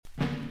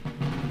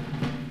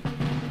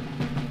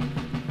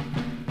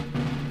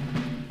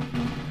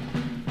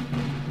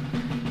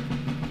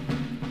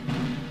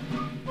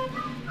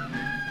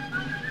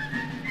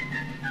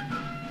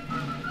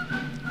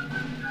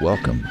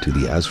Welcome to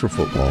the As for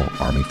Football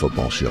Army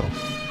Football Show.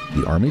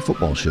 The Army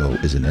Football Show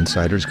is an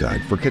insider's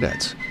guide for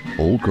cadets,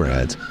 old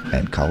grads,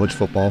 and college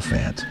football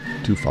fans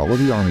to follow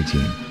the Army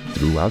team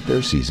throughout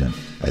their season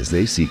as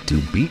they seek to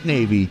beat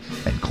Navy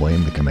and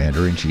claim the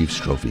Commander-in-Chief's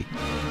trophy.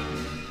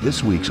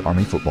 This week's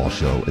Army Football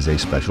Show is a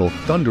special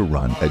Thunder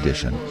Run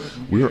edition.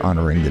 We're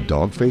honoring the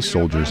dog-faced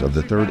soldiers of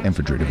the 3rd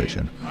Infantry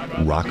Division,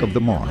 Rock of the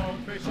Marne.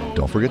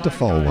 Don't forget to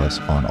follow us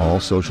on all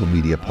social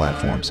media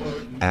platforms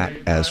at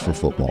As for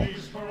Football,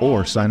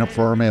 or sign up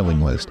for our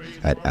mailing list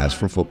at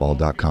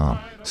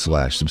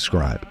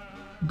asforfootball.com/subscribe.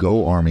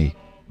 Go Army,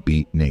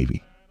 beat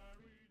Navy.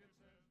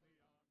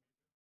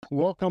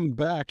 Welcome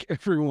back,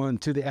 everyone,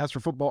 to the As for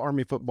Football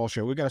Army Football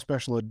Show. We got a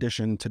special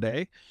edition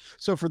today.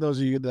 So for those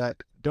of you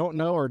that don't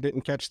know or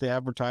didn't catch the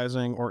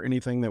advertising or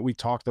anything that we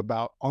talked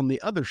about on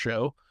the other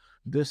show,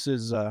 this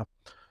is an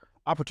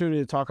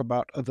opportunity to talk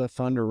about the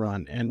Thunder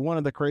Run. And one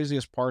of the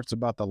craziest parts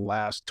about the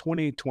last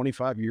 20,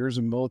 25 years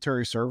of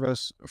military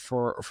service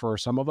for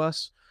some of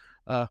us,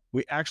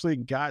 we actually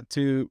got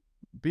to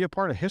be a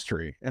part of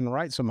history and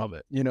write some of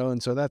it,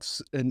 and so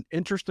that's an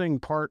interesting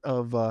part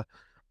of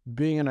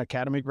being an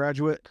academy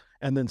graduate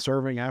and then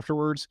serving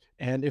afterwards.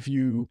 And if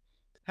you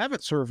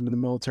haven't served in the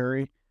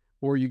military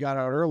or you got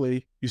out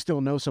early, you still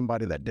know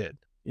somebody that did,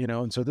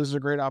 and so this is a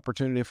great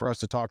opportunity for us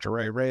to talk to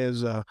Ray. Ray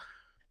is a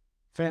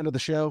fan of the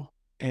show,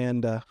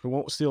 and we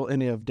won't steal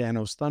any of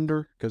Dano's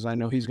thunder because I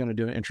know he's going to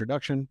do an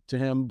introduction to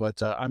him,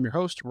 but I'm your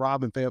host,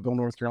 Rob, in Fayetteville,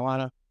 North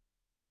Carolina.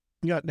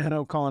 You got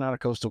Dano calling out of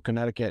coastal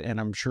Connecticut, and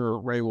I'm sure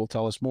Ray will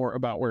tell us more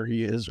about where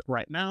he is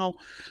right now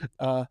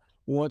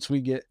once we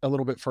get a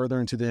little bit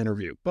further into the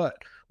interview. But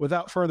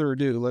without further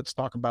ado, let's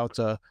talk about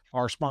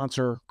our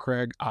sponsor,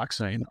 Craig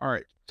Oxane. All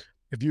right.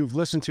 If you've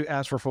listened to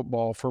As for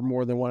Football for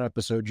more than one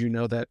episode, you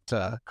know that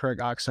Craig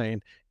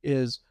Oxane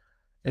is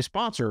a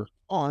sponsor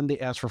on the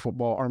As for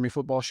Football Army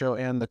Football Show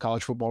and the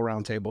College Football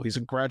Roundtable. He's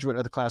a graduate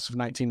of the class of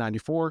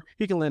 1994.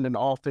 He can lend in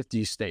all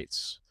 50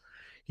 states.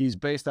 He's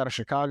based out of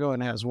Chicago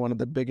and has one of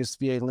the biggest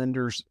VA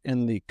lenders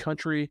in the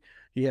country.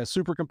 He has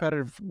super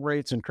competitive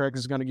rates, and Craig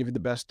is going to give you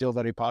the best deal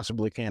that he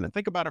possibly can. And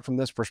think about it from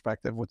this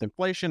perspective. With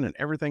inflation and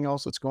everything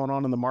else that's going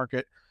on in the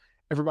market,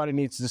 everybody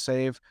needs to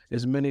save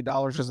as many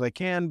dollars as they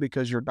can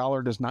because your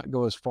dollar does not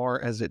go as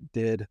far as it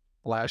did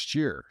last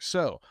year.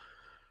 So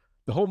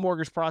the whole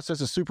mortgage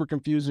process is super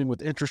confusing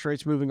with interest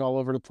rates moving all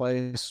over the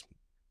place.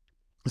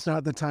 It's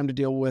not the time to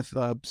deal with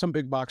some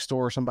big box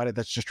store or somebody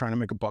that's just trying to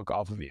make a buck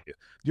off of you.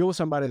 Deal with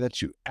somebody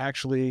that you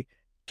actually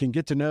can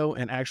get to know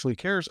and actually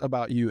cares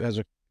about you as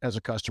a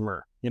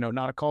customer.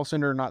 Not a call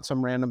center, not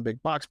some random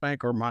big box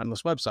bank or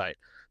mindless website.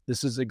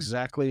 This is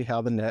exactly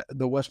how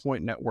the West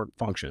Point network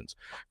functions.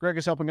 Greg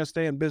is helping us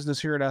stay in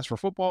business here at As for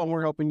Football, and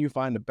we're helping you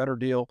find a better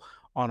deal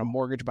on a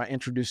mortgage by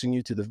introducing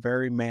you to the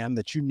very man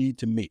that you need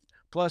to meet.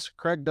 Plus,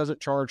 Craig doesn't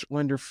charge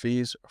lender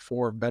fees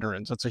for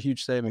veterans. That's a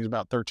huge savings,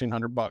 about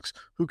 $1,300.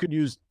 Who could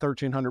use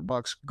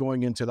 $1,300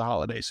 going into the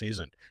holiday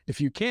season?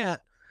 If you can't,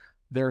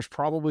 there's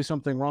probably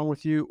something wrong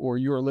with you, or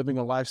you are living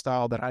a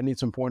lifestyle that I need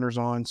some pointers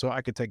on so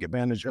I could take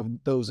advantage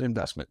of those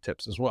investment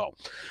tips as well.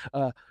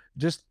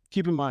 Just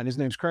keep in mind, his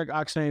name's Craig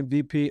Oxane,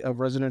 VP of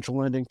Residential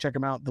Lending. Check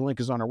him out. The link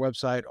is on our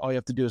website. All you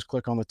have to do is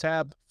click on the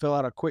tab, fill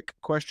out a quick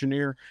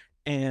questionnaire,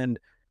 and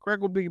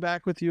Craig will be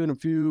back with you in a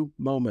few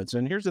moments.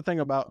 And here's the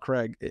thing about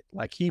Craig,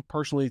 he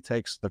personally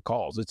takes the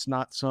calls. It's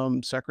not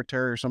some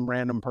secretary or some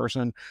random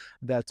person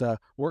that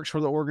works for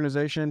the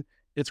organization.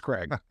 It's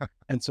Craig.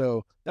 And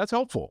so that's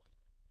helpful.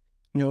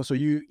 So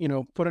you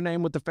put a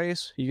name with the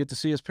face, you get to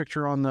see his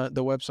picture on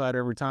the website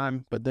every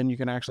time, but then you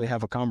can actually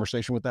have a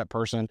conversation with that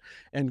person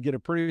and get a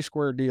pretty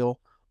square deal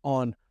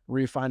on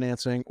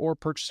refinancing or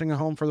purchasing a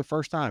home for the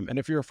first time. And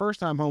if you're a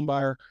first-time home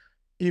buyer,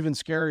 even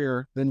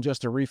scarier than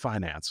just a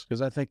refinance,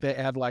 because I think they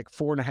add like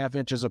 4.5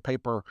 inches of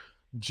paper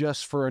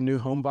just for a new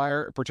home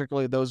buyer,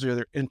 particularly those who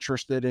are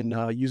interested in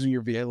using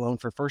your VA loan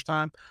for the first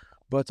time.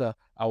 But I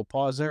will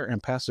pause there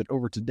and pass it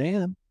over to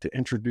Dan to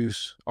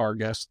introduce our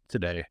guest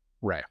today,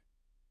 Ray.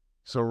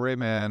 So Ray,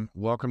 man,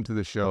 welcome to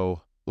the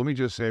show. Let me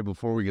just say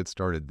before we get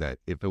started that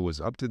if it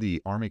was up to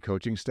the Army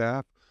coaching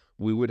staff,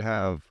 we would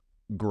have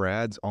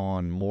grads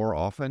on more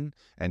often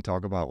and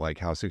talk about like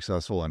how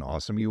successful and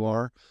awesome you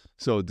are.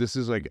 So this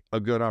is like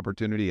a good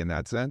opportunity in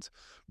that sense,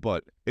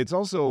 but it's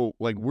also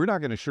like, we're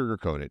not going to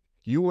sugarcoat it.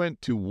 You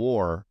went to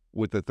war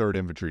with the 3rd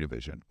Infantry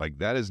Division. Like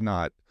that's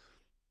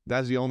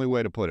the only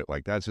way to put it.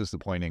 Like that's just the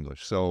plain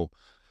English. So,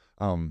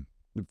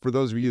 for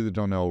those of you that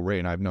don't know, Ray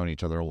and I have known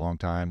each other a long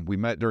time. We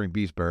met during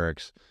Beast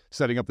Barracks.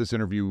 Setting up this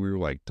interview, we were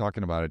like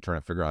talking about it,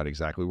 trying to figure out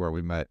exactly where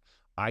we met.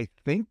 I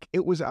think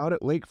it was out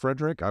at Lake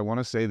Frederick. I want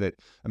to say that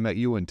I met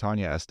you and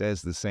Tanya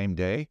Estes the same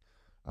day.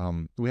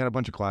 We had a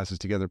bunch of classes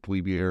together,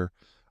 plebe year.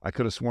 I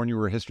could have sworn you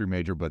were a history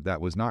major, but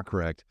that was not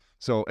correct.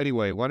 So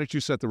anyway, why don't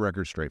you set the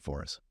record straight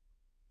for us?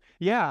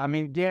 Yeah, I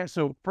mean, Dan,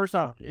 so first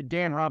off,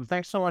 Dan, Rob,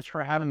 thanks so much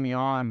for having me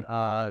on.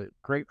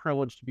 Great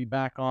privilege to be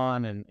back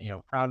on, and,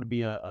 proud to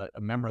be a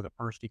member of the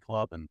Firsty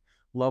Club and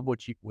love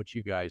what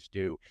you guys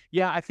do.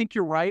 Yeah, I think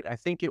you're right. I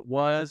think it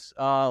was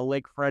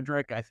Lake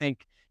Frederick. I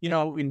think,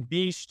 in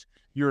Beast,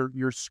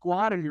 your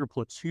squad and your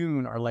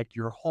platoon are like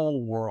your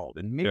whole world,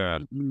 and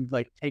maybe you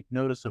like take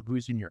notice of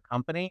who's in your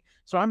company.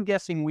 So I'm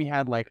guessing we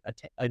had like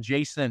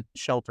adjacent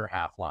shelter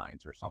half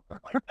lines or something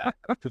like that.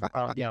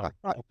 Probably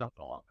something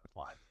along those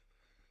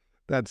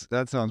lines.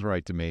 That sounds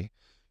right to me.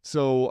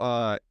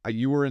 So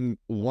you were in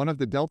one of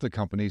the Delta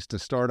companies to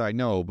start, I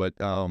know, but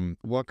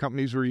what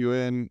companies were you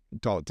in?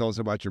 Tell us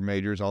about your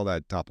majors, all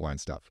that top line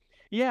stuff.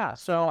 Yeah,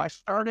 so I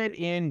started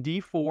in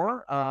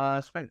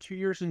D4, spent 2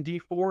 years in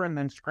D4, and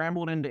then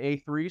scrambled into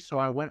A3. So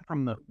I went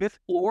from the 5th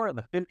floor of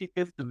the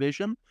 55th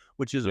Division,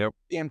 which is a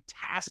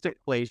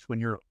fantastic place when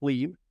you're a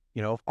plebe,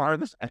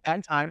 farthest at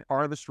that time,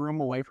 farthest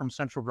room away from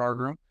Central Guard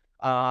Room,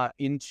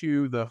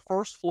 into the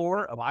 1st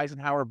floor of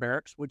Eisenhower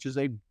Barracks, which is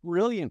a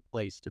brilliant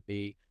place to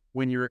be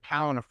when you're a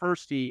cow and a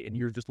firstie and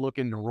you're just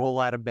looking to roll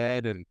out of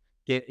bed and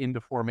get into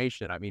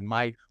formation. I mean,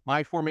 my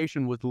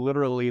formation was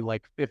literally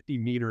like 50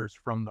 meters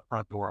from the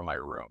front door of my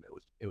room.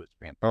 It was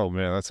fantastic. Oh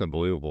man, that's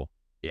unbelievable.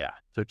 Yeah.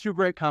 So 2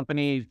 great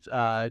companies,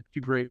 2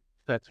 great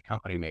sets of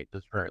company mates.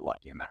 That's very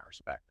lucky in that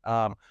respect.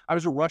 I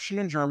was a Russian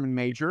and German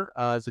major,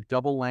 as a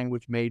double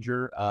language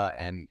major,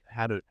 and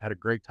had a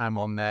great time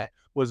on that.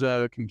 Was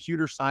a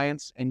computer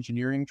science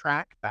engineering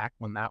track back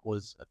when that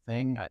was a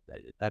thing.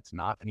 That's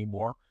not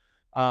anymore.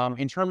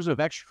 In terms of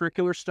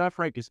extracurricular stuff,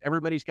 right? Because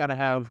everybody's got to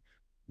have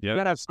you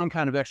got to have some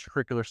kind of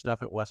extracurricular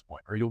stuff at West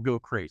Point, or you'll go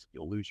crazy.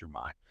 You'll lose your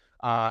mind.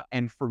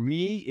 And for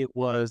me, it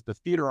was the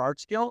Theater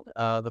Arts Guild,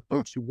 the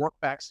folks who work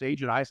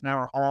backstage at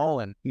Eisenhower Hall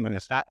and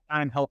at that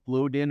time helped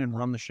load in and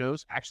run the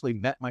shows. Actually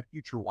met my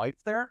future wife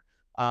there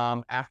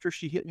after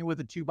she hit me with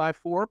a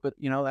 2x4, but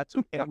that's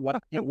okay.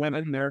 What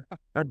women, they're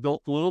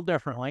built a little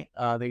differently.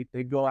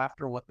 They go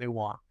after what they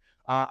want.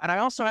 And I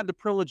also had the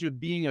privilege of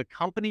being a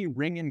company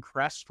ring and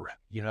crest rep,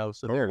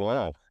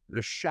 so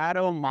the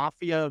shadow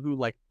mafia who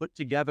like put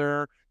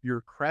together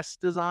your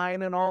crest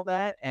design and all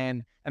that.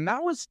 And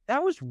that was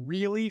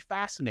really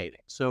fascinating.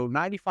 So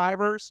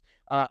 95ers,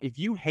 if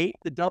you hate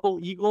the double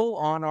eagle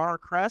on our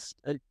crest,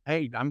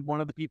 hey, I'm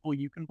one of the people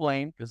you can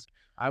blame because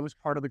I was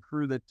part of the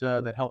crew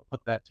that helped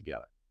put that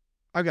together.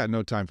 I got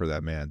no time for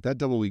that, man. That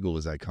double eagle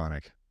is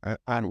iconic. I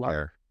don't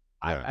care.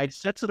 Yeah. It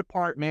sets it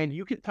apart, man.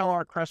 You can tell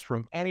our crest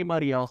from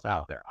anybody else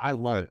out there. I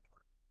love it.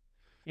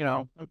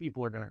 Some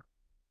people are going to.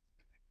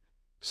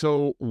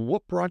 So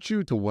what brought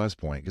you to West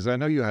Point? Because I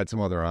know you had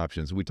some other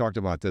options. We talked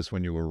about this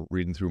when you were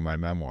reading through my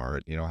memoir,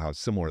 how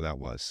similar that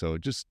was. So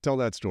just tell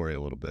that story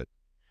a little bit.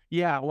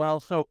 Yeah, well,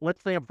 so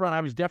let's say up front,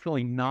 I was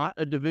definitely not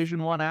a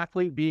Division I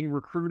athlete being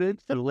recruited.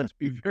 So let's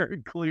be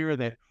very clear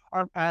that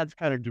our paths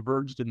kind of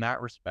diverged in that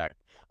respect.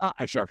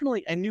 I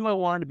knew I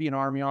wanted to be an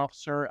Army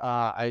officer.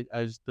 I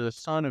was the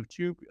son of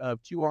two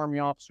Army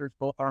officers,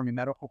 both Army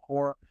Medical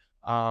Corps.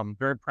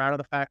 Very proud of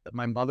the fact that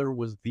my mother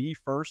was the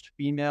first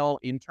female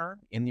intern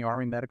in the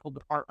Army Medical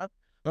Department.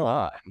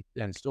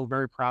 And still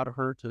very proud of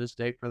her to this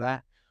day for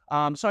that.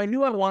 So I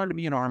knew I wanted to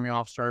be an Army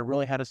officer. I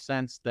really had a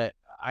sense that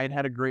I'd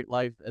had a great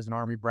life as an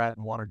Army brat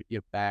and wanted to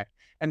give back.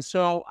 And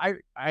so I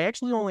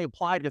actually only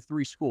applied to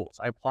 3 schools.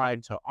 I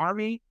applied to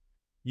Army,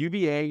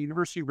 UVA,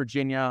 University of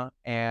Virginia,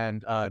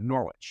 and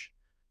Norwich.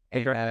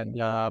 And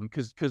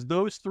because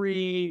those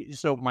 3,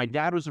 so my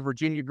dad was a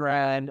Virginia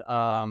grad,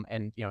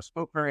 and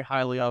spoke very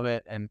highly of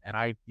it, and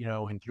I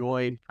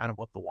enjoyed kind of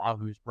what the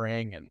Wahoos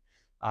bring, and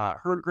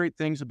heard great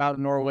things about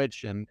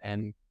Norwich,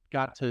 and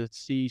got to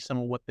see some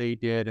of what they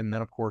did, and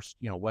then of course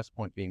West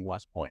Point being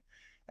West Point,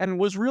 and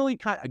was really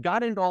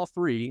got into all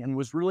 3, and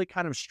was really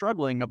kind of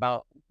struggling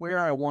about where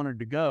I wanted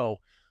to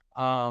go.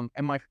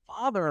 And my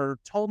father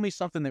told me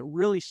something that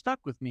really stuck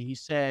with me. He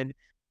said,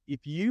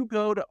 if you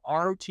go to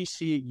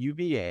ROTC at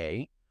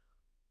UVA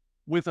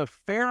with a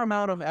fair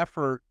amount of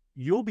effort,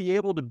 you'll be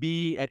able to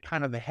be at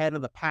kind of the head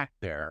of the pack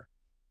there,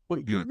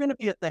 but you're going to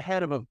be at the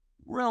head of a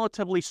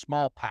relatively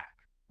small pack,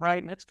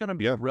 right? And it's going to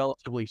be a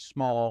relatively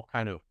small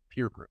kind of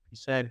peer group. He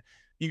said,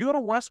 you go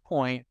to West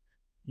Point,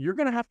 you're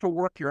going to have to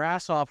work your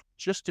ass off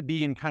just to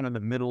be in kind of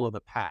the middle of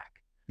the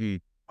pack.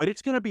 But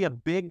it's going to be a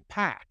big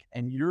pack,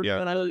 and you're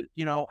going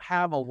to,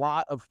 have a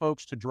lot of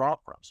folks to draw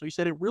from. So he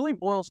said, it really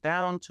boils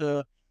down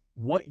to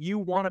what you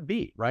want to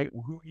be, right?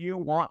 Who you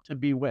want to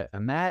be with.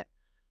 And that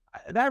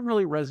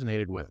really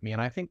resonated with me.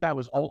 And I think that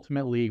was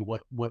ultimately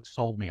what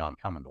sold me on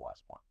coming to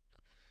West Point.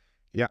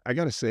 Yeah. I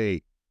got to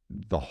say,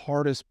 the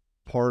hardest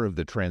part of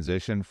the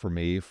transition for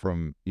me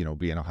from,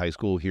 being a high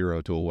school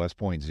hero to a West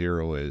Point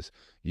zero is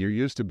you're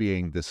used to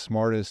being the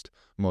smartest,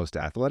 most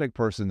athletic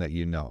person that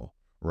you know.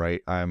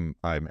 Right. I'm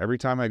every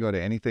time I go to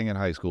anything in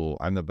high school,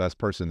 I'm the best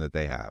person that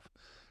they have.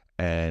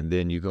 And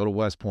then you go to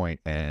West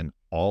Point and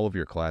all of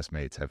your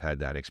classmates have had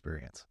that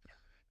experience.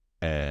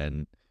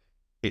 And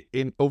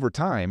over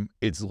time,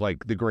 it's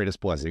like the greatest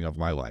blessing of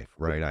my life,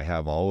 right? I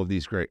have all of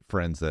these great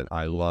friends that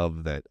I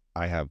love, that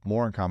I have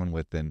more in common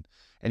with than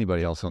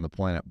anybody else on the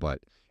planet. But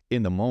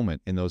in the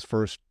moment, in those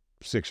first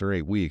 6 or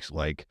 8 weeks,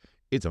 like,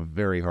 it's a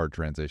very hard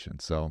transition.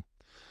 So,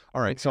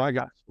 all right. So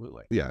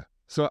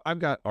So I've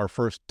got our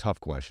first tough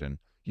question.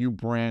 You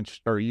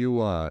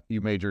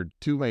majored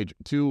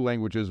 2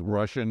 languages,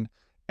 Russian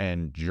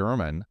and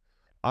German.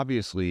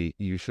 obviously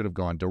you should have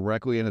gone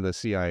directly into the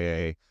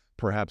CIA,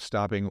 perhaps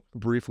stopping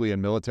briefly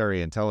in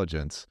military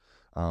intelligence.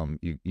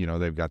 You know,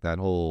 they've got that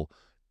whole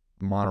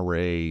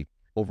Monterey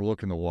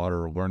overlooking the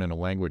water, learning a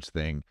language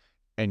thing,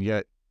 and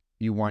yet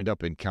you wind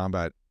up in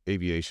combat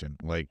aviation.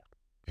 Like,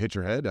 hit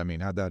your head? I mean,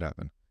 how'd that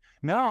happen?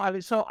 No,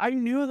 so I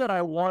knew that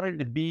I wanted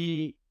to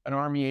be an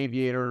Army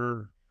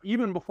aviator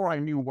even before I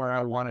knew where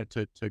I wanted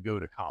to go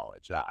to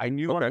college. I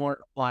knew I wanted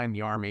to fly in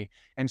the Army,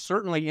 and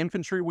certainly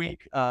Infantry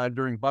Week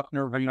during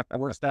Buckner,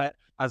 where's that?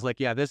 I was like,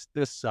 yeah, this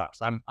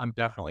sucks. I'm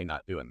definitely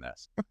not doing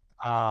this.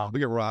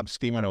 Look at Rob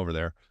steaming over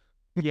there.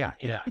 Yeah,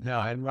 no,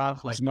 and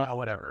Rob's like, no,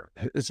 whatever.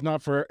 It's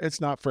not for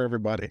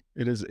everybody.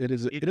 It is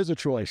a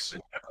choice.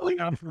 It's definitely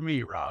not for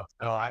me, Rob.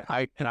 So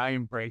I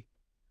embrace.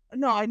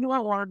 No, I knew I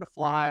wanted to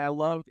fly. I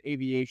loved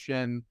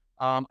aviation.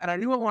 And I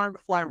knew I wanted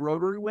to fly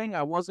rotary wing.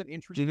 I wasn't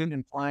interested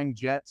in flying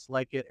jets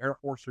like at Air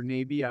Force or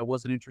Navy. I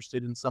wasn't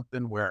interested in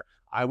something where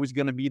I was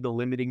going to be the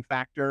limiting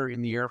factor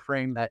in the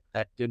airframe.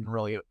 That didn't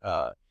really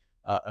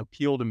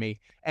appeal to me.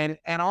 And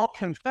I'll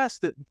confess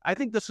that I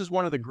think this is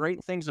one of the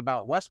great things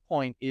about West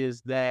Point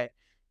is that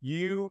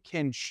you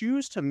can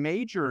choose to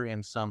major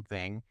in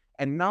something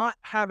and not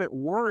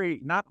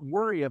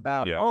worry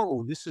about,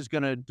 oh, this is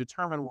going to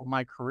determine what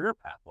my career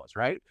path was,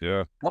 right?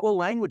 Yeah. Double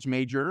language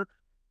major,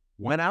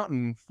 went out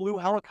and flew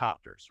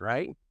helicopters,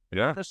 right?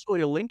 Yeah. Not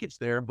necessarily a linkage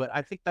there, but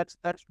I think that's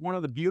one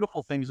of the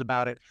beautiful things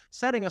about it.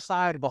 Setting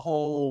aside the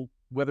whole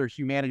whether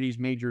humanities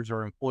majors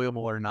are employable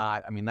or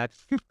not, I mean,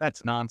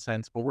 that's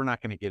nonsense, but we're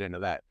not going to get into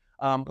that.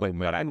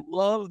 But I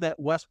love that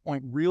West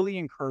Point really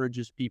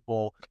encourages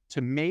people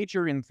to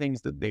major in things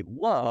that they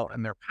love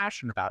and they're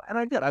passionate about. And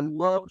I did. I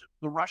loved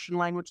the Russian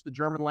language, the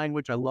German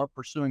language. I love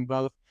pursuing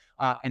both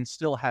and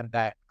still had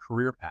that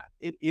career path.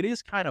 It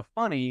is kind of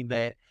funny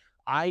that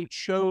I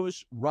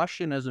chose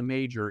Russian as a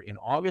major in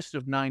August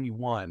of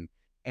 91.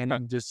 And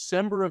in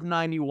December of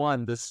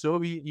 91, the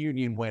Soviet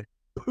Union went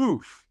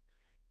poof.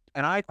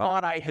 And I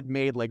thought I had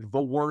made like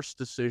the worst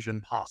decision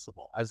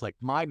possible. I was like,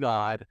 my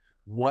God,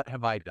 what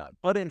have I done?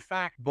 But in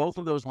fact, both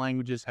of those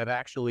languages have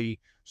actually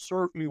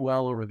served me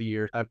well over the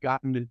years. I've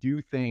gotten to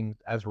do things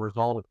as a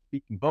result of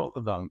speaking both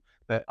of them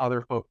that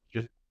other folks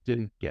just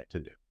didn't get to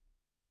do.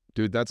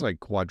 Dude, that's like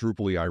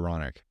quadruply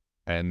ironic.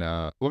 And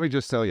let me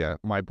just tell you,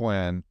 my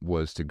plan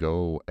was to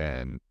go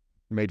and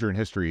major in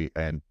history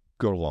and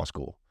go to law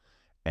school.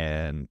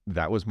 And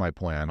that was my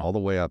plan all the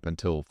way up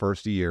until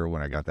first year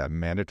when I got that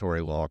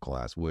mandatory law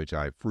class, which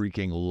I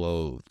freaking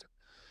loathed.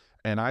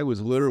 And I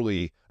was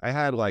literally, I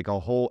had like a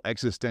whole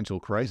existential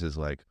crisis,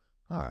 like,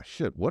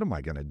 shit, what am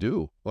I going to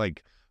do?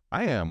 Like,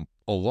 I am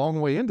a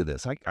long way into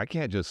this. I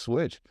can't just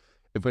switch.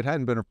 If it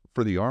hadn't been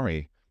for the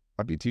Army,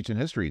 I'd be teaching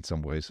history in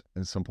some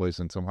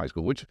high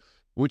school,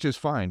 which is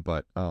fine.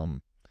 But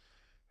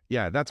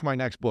yeah, that's my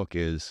next book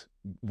is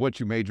what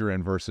you major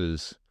in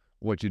versus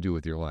what you do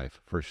with your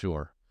life, for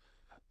sure.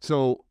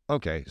 So,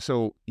 okay,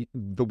 so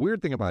the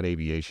weird thing about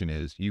aviation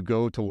is you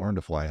go to learn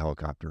to fly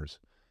helicopters.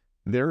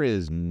 There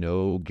is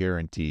no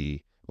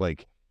guarantee,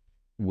 like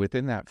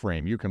within that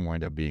frame, you can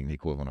wind up being the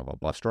equivalent of a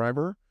bus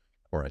driver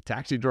or a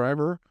taxi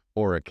driver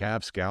or a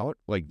cab scout.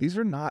 Like these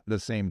are not the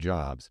same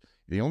jobs.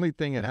 The only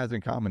thing it has in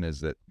common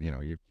is that, you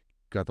know, you've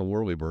got the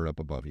whirlybird up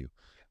above you.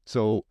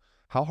 So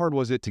how hard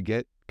was it to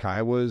get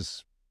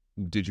Kiowas?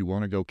 Did you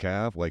want to go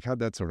Cav? Like how'd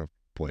that sort of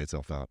play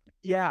itself out?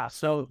 Yeah,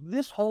 so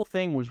this whole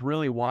thing was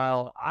really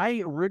wild.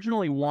 I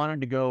originally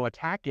wanted to go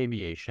attack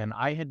aviation.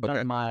 I had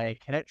done my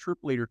cadet troop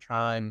leader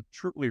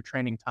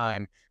training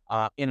time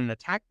in an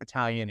attack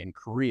battalion in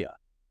Korea,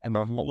 and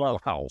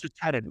just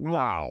had a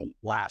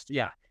blast.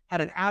 Yeah,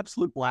 had an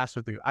absolute blast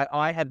with it.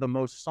 I had the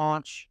most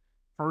staunch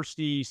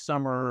firsty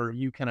summer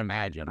you can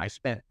imagine. I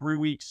spent 3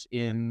 weeks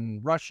in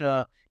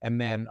Russia and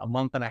then a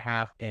month and a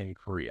half in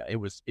Korea. It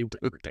was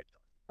ridiculous.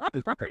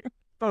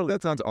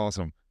 That sounds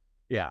awesome.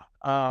 Yeah.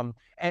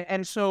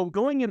 And so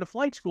going into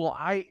flight school,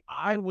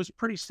 I was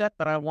pretty set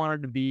that I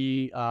wanted to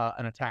be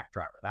an attack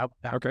driver. That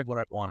was what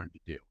I wanted to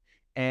do.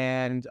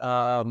 And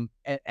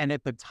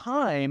at the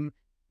time,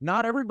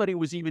 not everybody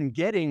was even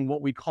getting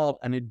what we called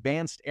an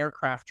advanced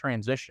aircraft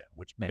transition,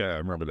 which meant I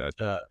remember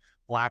that.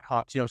 Black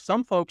Hawks. You know,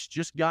 some folks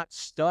just got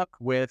stuck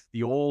with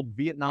the old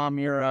Vietnam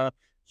era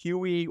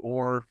Huey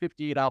or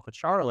 58 Alpha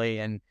Charlie,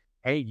 and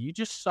hey, you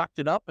just sucked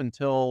it up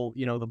until,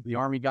 you know, the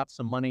Army got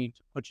some money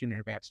to put you in an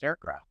advanced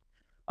aircraft.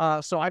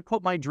 So I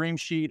put my dream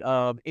sheet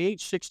of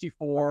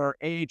AH-64,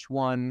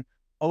 AH-1,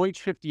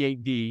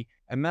 OH-58D,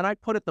 and then I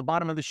put at the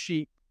bottom of the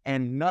sheet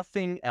and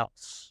nothing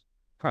else.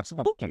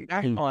 Looking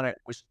back on it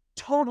was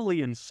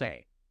totally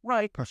insane,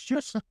 right?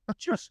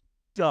 Just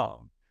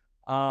dumb.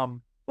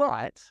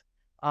 But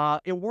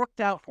it worked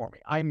out for me.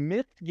 I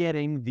missed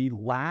getting the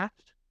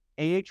last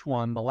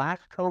AH-1, the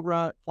last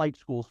Cobra flight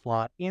school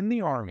slot in the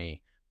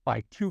Army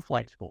by 2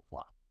 flight school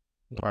slots.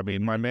 I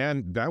mean, my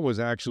man, that was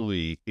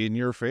actually in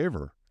your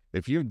favor.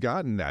 If you'd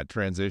gotten that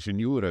transition,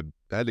 you would have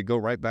had to go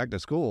right back to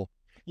school.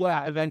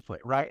 Yeah, eventually,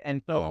 right?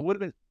 And so it would have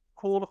been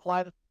cool to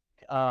fly the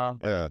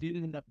I did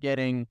end up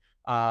getting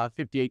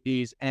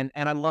 58Ds, and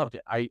I loved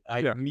it. I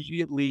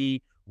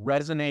immediately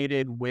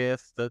resonated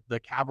with the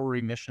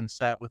cavalry mission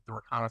set, with the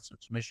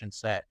reconnaissance mission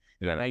set.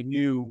 Yeah. And I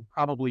knew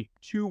probably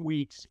 2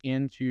 weeks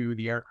into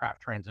the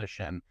aircraft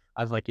transition,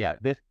 I was like, yeah,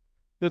 this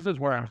is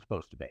where I'm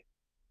supposed to be.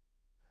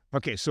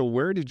 Okay, so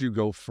where did you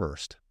go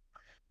first?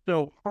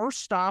 So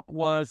first stop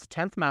was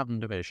 10th Mountain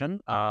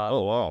Division.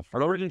 Oh, wow.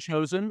 Chosen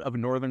Chosen of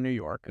Northern New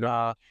York.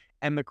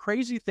 And the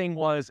crazy thing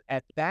was,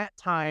 at that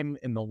time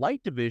in the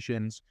light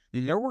divisions,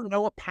 there were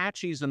no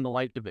Apaches in the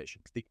light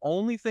divisions. The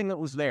only thing that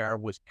was there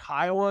was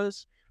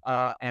Kiowas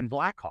and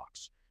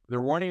Blackhawks.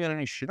 There weren't even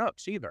any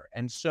Chinooks either.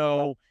 And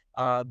so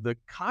the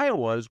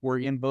Kiowas were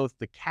in both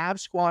the Cav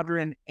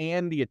Squadron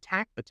and the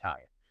Attack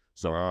Battalion.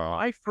 So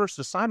my first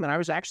assignment, I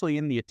was actually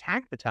in the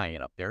Attack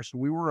Battalion up there. So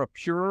we were a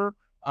pure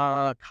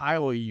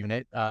Kiowa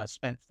unit,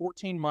 spent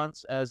 14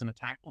 months as an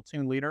attack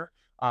platoon leader,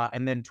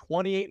 and then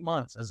 28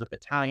 months as a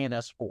battalion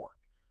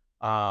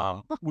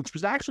S4, which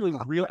was actually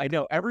real. I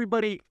know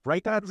everybody,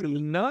 right? That's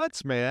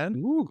nuts, man.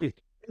 Ooh,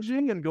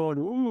 and going,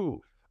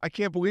 ooh. I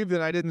can't believe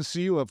that I didn't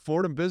see you at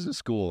Fordham Business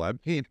School. I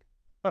mean,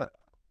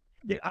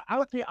 yeah, I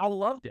would say I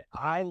loved it.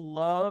 I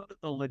loved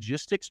the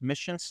logistics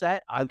mission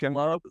set. I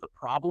loved the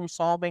problem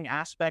solving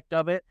aspect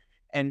of it.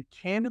 And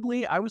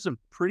candidly, I was a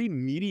pretty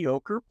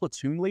mediocre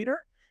platoon leader.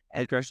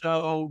 And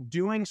so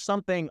doing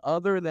something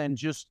other than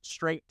just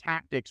straight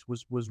tactics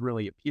was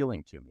really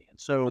appealing to me. And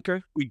so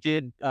we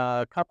did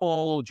a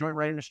couple Joint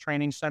Readiness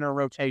Training Center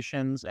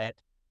rotations at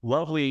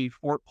lovely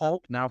Fort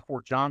Polk, now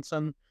Fort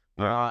Johnson.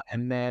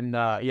 And then,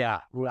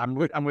 I'm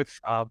with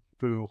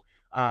Boo.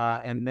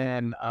 And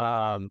then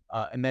a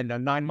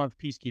 9-month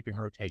peacekeeping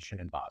rotation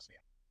in Bosnia.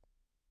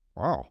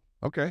 Wow.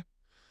 Okay.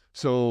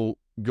 So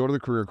go to the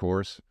career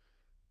course.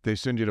 They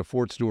send you to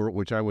Fort Stewart,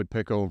 which I would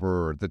pick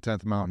over the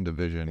 10th Mountain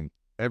Division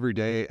every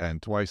day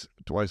and twice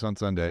on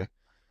Sunday.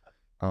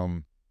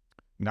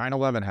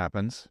 9/11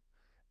 happens.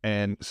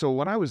 And so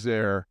when I was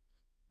there,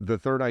 the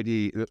 3rd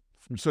ID,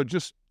 so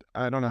just,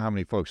 I don't know how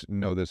many folks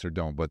know this or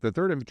don't, but the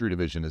 3rd Infantry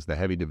Division is the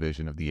heavy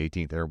division of the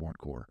 18th Airborne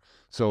Corps.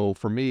 So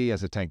for me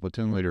as a tank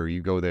platoon leader,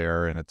 you go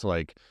there and it's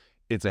like,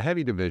 it's a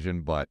heavy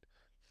division, but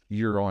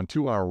you're on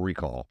 2-hour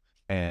recall.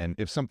 And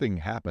if something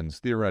happens,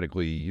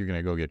 theoretically, you're going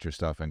to go get your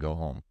stuff and go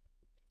home.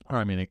 Or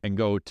I mean, and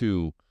go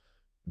to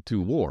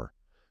war.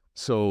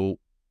 So,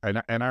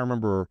 and I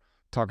remember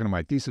talking to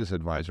my thesis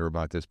advisor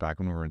about this back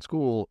when we were in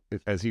school,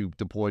 as he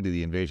deployed to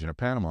the invasion of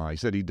Panama. He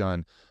said he'd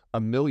done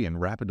 1 million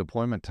rapid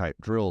deployment type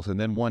drills. And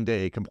then one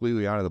day,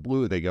 completely out of the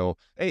blue, they go,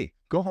 hey,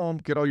 go home,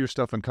 get all your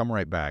stuff and come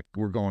right back.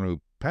 We're going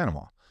to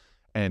Panama.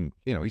 And,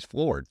 he's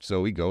floored.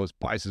 So he goes,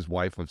 buys his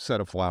wife a set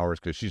of flowers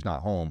because she's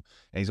not home.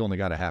 And he's only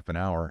got a half an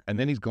hour. And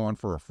then he's gone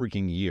for a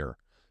freaking year.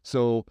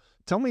 So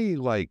tell me,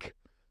 like,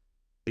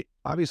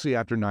 obviously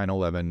after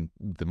 9/11,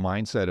 the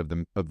mindset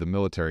of the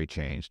military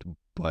changed.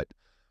 But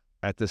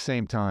at the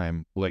same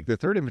time, like, the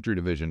 3rd Infantry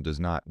Division does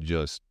not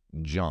just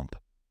jump.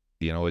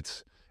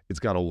 It's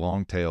got a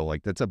long tail.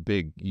 Like, that's a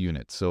big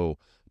unit. So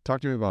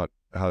talk to me about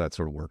how that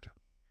sort of worked.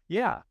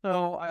 Yeah.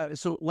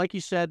 So like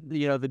you said,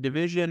 the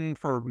division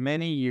for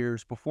many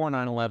years before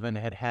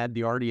 9/11 had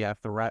the RDF,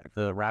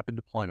 the Rapid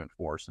Deployment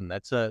Force, and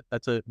that's a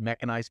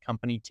mechanized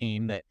company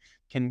team that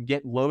can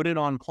get loaded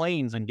on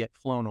planes and get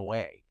flown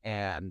away.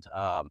 And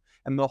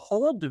the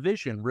whole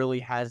division really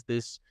has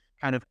this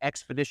kind of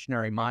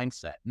expeditionary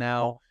mindset.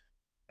 Now,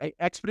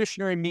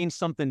 expeditionary means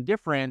something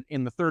different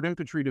in the 3rd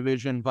Infantry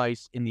Division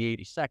vice in the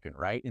 82nd,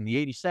 right? In the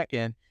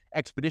 82nd,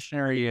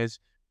 expeditionary is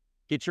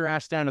get your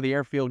ass down to the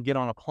airfield, get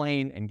on a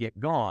plane, and get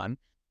gone.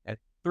 At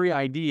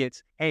 3ID,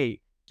 it's,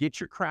 hey, get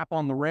your crap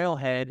on the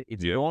railhead.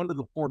 It's going to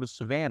the port of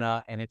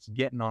Savannah, and it's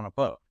getting on a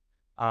boat.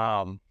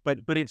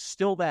 But it's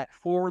still that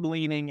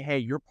forward-leaning, hey,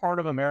 you're part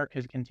of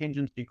America's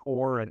contingency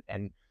corps,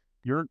 and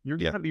you're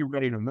going to be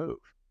ready to move.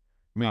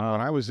 I mean,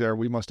 when I was there,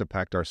 we must have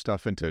packed our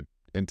stuff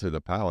into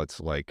the pallets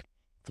like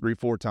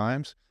 3-4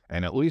 times,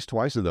 and at least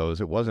twice of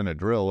those, it wasn't a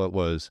drill. It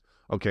was,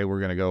 okay, we're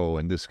going to go,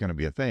 and this is going to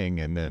be a thing,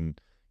 and then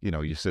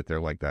you sit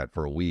there like that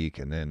for a week,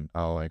 and then,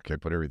 okay,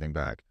 put everything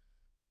back.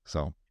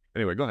 So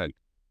anyway, go ahead.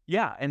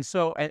 Yeah, and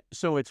so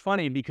it's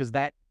funny because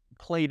that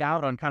played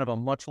out on kind of a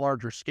much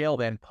larger scale.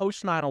 Then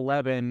post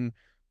 9/11,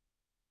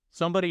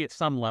 somebody at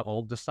some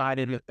level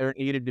decided that there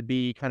needed to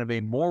be kind of a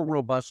more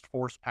robust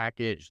force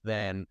package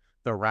than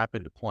the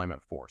Rapid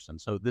Deployment Force, and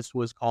so this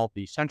was called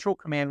the Central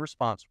Command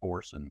Response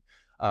Force, and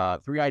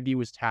 3ID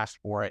was tasked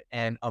for it.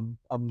 And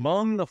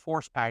among the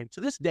force package,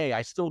 to this day,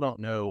 I still don't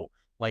know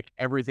like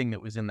everything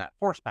that was in that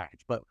force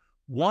package, but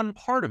one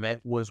part of it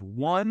was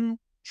 1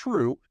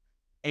 troop,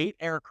 8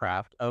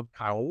 aircraft of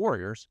Kiowa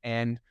Warriors,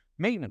 and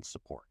maintenance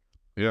support.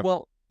 Yeah.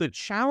 Well, the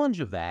challenge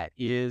of that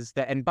is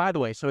that, and by the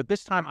way, so at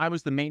this time I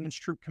was the maintenance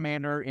troop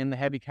commander in the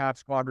Heavy Cav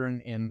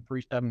Squadron in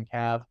 37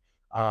 Cav.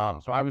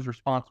 So I was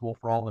responsible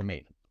for all the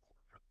maintenance.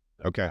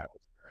 Okay.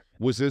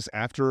 Was this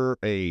after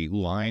a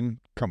line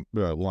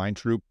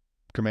troop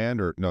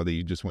command, or no, that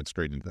you just went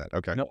straight into that?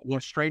 Okay. No,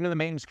 went straight into the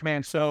maintenance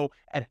command. So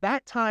at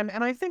that time,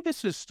 and I think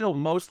this is still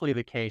mostly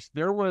the case,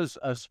 there was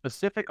a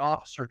specific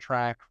officer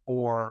track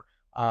for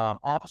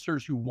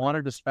officers who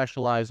wanted to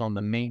specialize on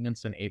the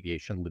maintenance and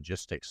aviation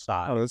logistics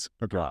side Oh, that's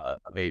okay.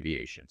 of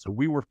aviation. So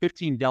we were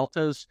 15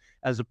 Deltas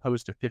as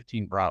opposed to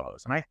 15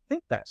 Bravos. And I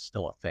think that's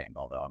still a thing,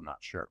 although I'm not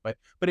sure. But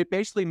it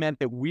basically meant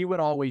that we would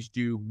always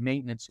do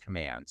maintenance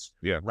commands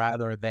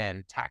rather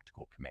than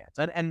tactical commands.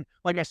 And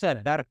like I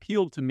said, that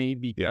appealed to me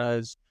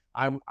because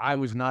I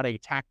was not a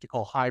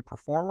tactical high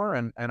performer,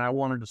 and I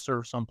wanted to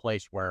serve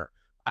someplace where,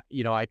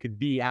 I could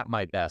be at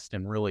my best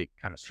and really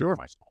kind of serve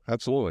myself.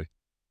 Absolutely.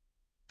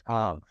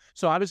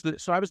 So I was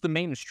the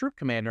maintenance troop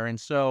commander, and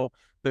so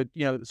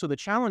the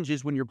challenge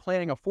is when you're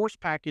planning a force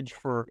package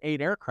for 8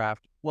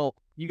 aircraft, well,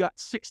 you got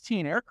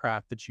 16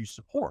 aircraft that you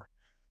support.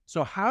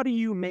 So how do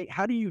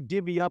you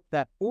divvy up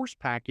that force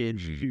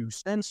package to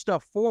send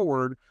stuff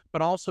forward,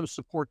 but also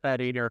support that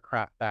 8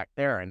 aircraft back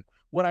there? And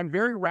what I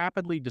very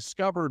rapidly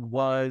discovered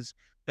was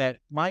that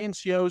my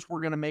NCOs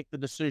were going to make the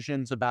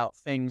decisions about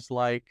things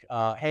like,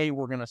 hey,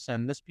 we're going to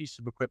send this piece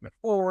of equipment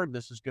forward.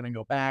 This is going to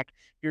go back.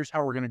 Here's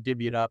how we're going to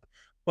divvy it up.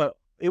 But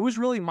it was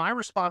really my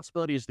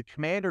responsibility as the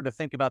commander to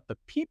think about the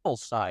people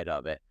side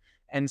of it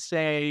and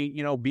say,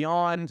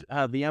 beyond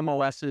the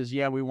MOSs,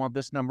 we want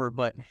this number,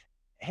 but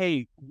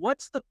hey,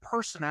 what's the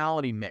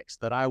personality mix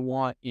that I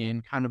want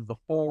in kind of the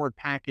forward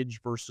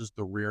package versus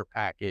the rear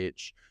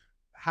package?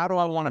 How do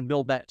I want to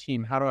build that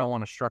team? How do I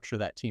want to structure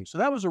that team? So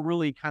that was a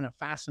really kind of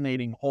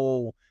fascinating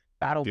whole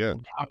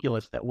battlefield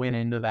calculus that went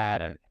into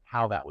that and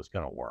how that was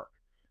going to work.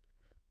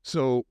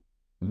 So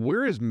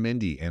where is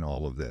Mindy in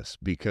all of this?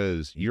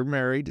 Because you're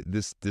married.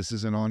 This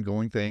is an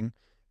ongoing thing.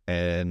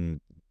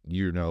 And,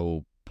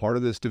 part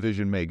of this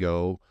division may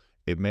go.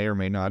 It may or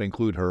may not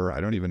include her.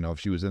 I don't even know if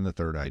she was in the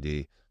 3rd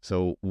ID.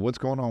 So what's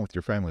going on with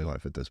your family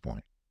life at this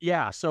point?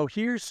 Yeah. So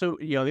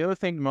the other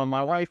thing,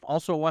 my wife,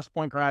 also a West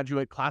Point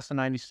graduate, class of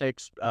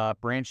 96,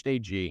 branched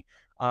AG.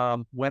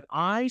 When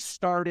I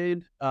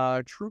started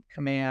troop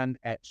command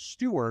at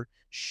Stewart,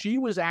 she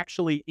was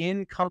actually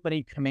in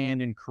company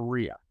command in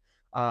Korea.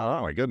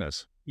 Oh my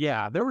goodness.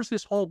 Yeah, there was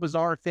this whole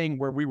bizarre thing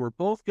where we were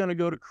both going to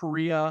go to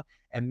Korea,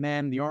 and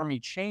then the Army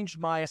changed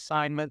my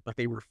assignment, but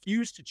they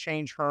refused to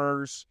change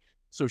hers.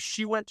 So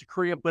she went to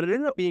Korea, but it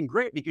ended up being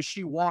great because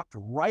she walked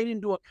right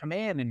into a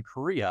command in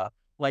Korea.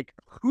 Like,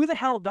 who the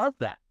hell does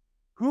that?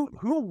 Who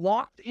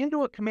walked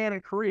into a command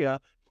in Korea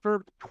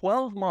for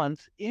 12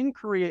 months in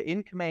Korea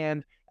in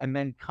command and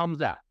then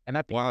comes out? And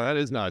that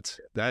is nuts.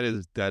 That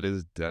is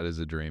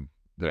a dream.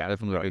 That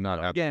definitely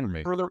not happen for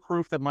me. Further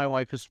proof that my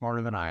wife is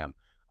smarter than I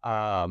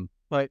am.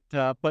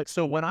 But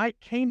so when I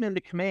came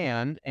into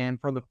command, and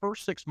for the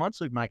first 6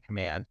 months of my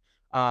command,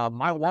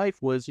 my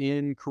wife was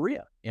in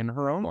Korea in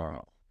her own.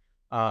 Wow.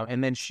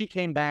 And then she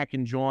came back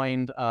and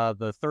joined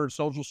the 3rd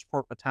Social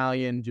Support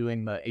Battalion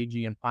doing the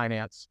AG and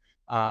finance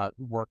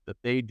work that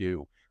they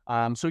do.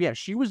 So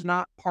she was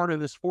not part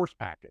of this force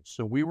package.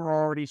 So we were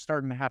already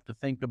starting to have to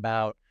think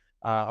about,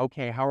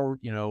 okay, how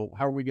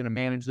are we going to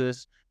manage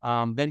this?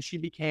 Then she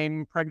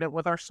became pregnant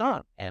with our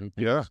son, and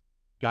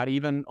got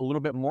even a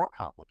little bit more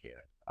complicated.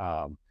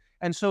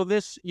 And so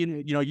this,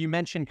 you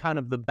mentioned kind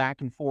of the back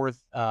and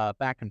forth,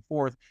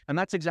 and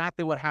that's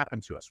exactly what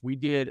happened to us. We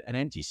did an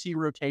NTC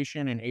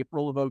rotation in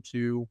April of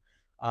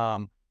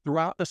 2002.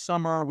 Throughout the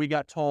summer, we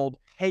got told,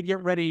 hey,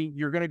 get ready,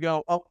 you're going to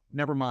go. Oh,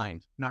 never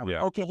mind.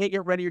 Okay, hey,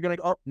 get ready, you're going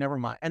to go. Oh, never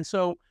mind. And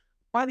so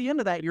by the end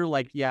of that, you're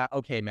like, yeah,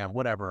 okay, man,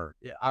 whatever.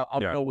 I'll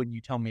go when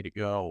you tell me to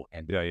go.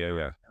 And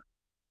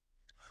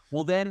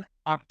Well, then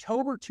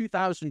October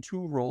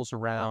 2002 rolls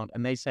around,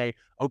 and they say,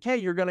 okay,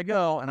 you're going to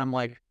go. And I'm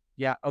like,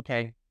 yeah,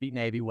 okay, beat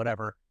Navy,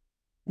 whatever.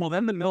 Well,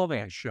 then the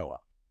minivans show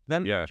up.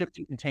 Then the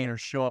shipping containers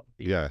show up.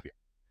 Yeah.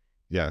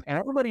 And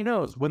everybody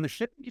knows when the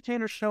shipping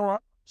containers show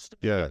up.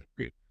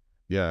 Right.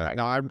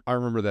 Now I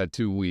remember that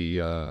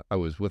too. I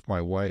was with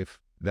my wife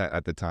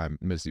at the time,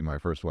 Missy, my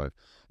first wife,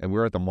 and we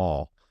were at the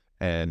mall,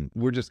 and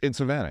we're just in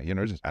Savannah,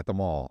 just at the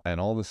mall, and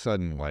all of a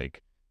sudden,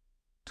 like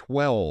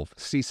 12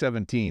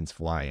 C-17s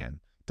fly in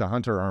to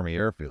Hunter Army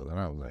Airfield, and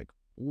I was like,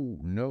 "Oh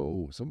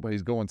no,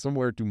 somebody's going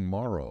somewhere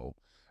tomorrow."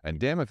 And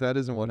damn if that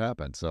isn't what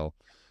happened. So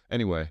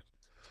anyway,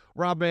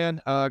 Rob,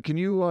 man, can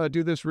you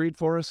do this read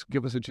for us?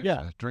 Give us a chance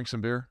to drink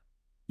some beer.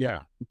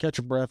 Yeah, catch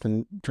a breath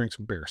and drink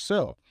some beer.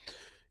 So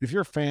if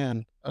you're a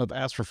fan of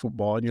Ask for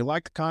Football and you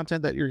like the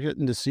content that you're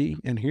getting to see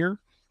and hear,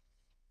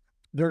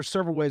 there are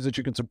several ways that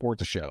you can support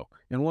the show.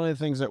 And one of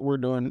the things that we're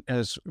doing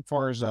as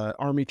far as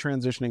Army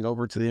transitioning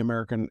over to the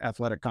American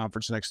Athletic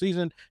Conference next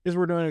season is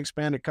we're doing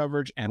expanded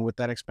coverage. And with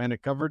that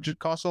expanded coverage, it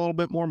costs a little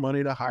bit more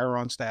money to hire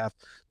on staff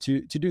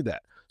to do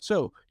that.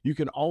 So you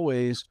can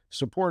always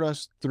support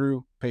us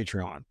through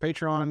Patreon.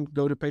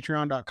 Go to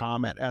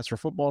patreon.com at Ask for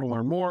Football to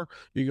learn more.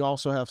 You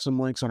also have some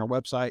links on our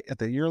website. At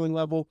the yearling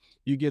level,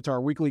 you get our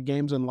weekly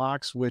games and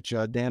locks, which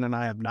Dan and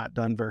I have not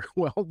done very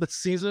well this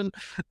season.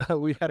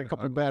 We had a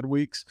couple bad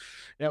weeks.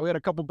 Yeah, we had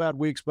a couple bad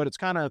weeks, but it's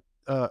kind of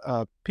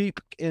a peek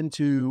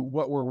into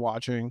what we're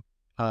watching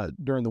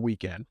during the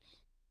weekend.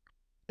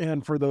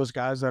 And for those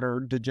guys that are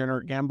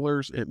degenerate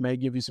gamblers, it may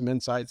give you some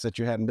insights that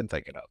you hadn't been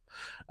thinking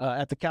of.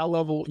 At the COL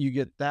level, you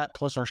get that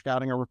plus our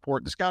scouting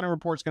report. The scouting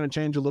report is going to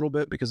change a little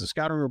bit because the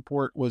scouting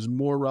report was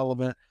more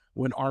relevant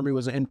when Army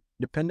was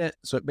independent.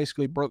 So it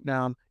basically broke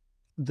down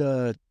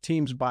the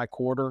teams by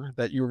quarter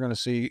that you were going to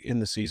see in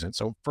the season.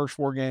 So first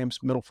 4 games,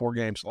 middle 4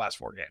 games, last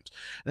 4 games.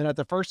 Then at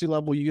the Firsty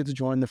level, you get to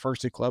join the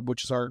Firsty Club,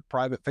 which is our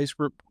private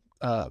Facebook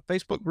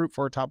group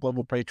for our top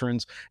level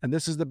patrons. And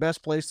this is the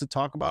best place to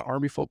talk about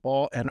Army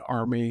football and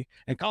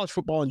college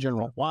football in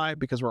general. Why?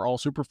 Because we're all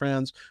super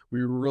fans.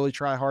 We really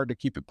try hard to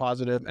keep it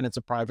positive, and it's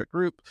a private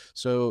group.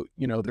 So,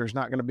 there's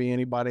not going to be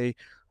anybody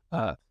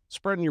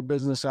spreading your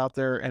business out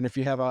there. And if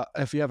you have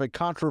a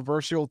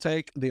controversial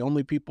take, the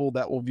only people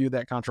that will view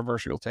that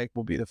controversial take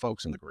will be the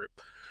folks in the group.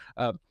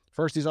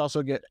 Firsties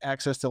also get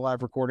access to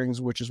live recordings,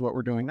 which is what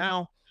we're doing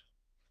now.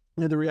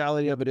 And the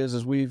reality of it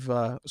is we've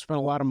spent a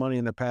lot of money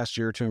in the past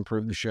year to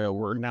improve the show.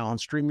 We're now on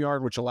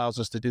StreamYard, which allows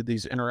us to do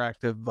these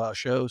interactive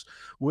shows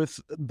with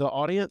the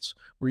audience.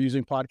 We're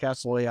using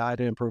Podcastle AI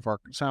to improve our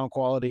sound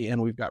quality,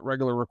 and we've got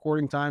regular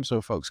recording time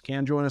so folks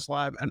can join us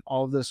live, and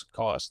all of this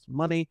costs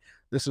money.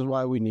 This is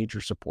why we need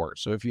your support.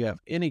 So if you have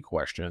any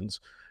questions,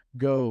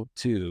 go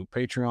to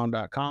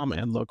patreon.com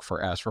and look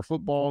for Ask for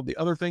Football. The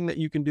other thing that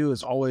you can do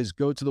is always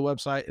go to the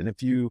website, and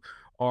if you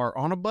are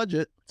on a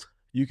budget,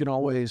 you can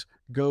always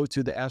go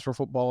to the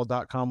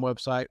askforfootball.com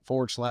website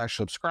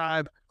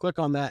 /subscribe. Click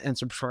on that and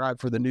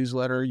subscribe for the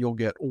newsletter. You'll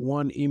get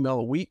 1 email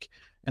a week,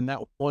 and that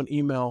 1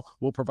 email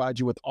will provide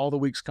you with all the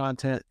week's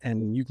content,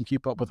 and you can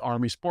keep up with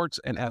Army sports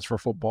and Ask for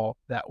Football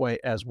that way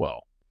as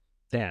well.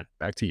 Dan,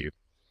 back to you.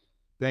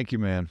 Thank you,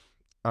 man.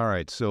 All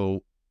right.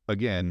 So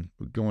again,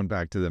 going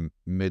back to the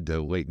mid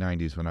to late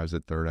 90s when I was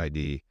at 3rd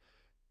ID,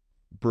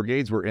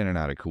 brigades were in and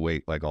out of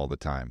Kuwait like all the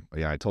time.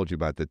 Yeah, I told you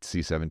about the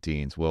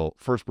C-17s. Well,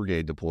 1st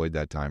Brigade deployed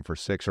that time for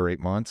 6 or 8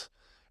 months,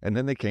 and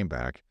then they came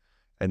back.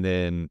 And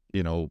then,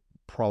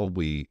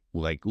 probably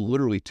like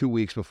literally 2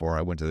 weeks before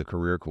I went to the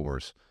career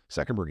course,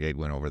 2nd Brigade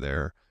went over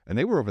there, and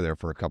they were over there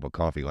for a cup of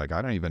coffee. Like,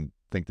 I don't even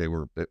think they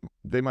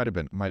might have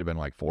been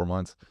like 4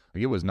 months.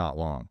 Like, it was not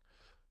long.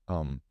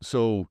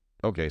 So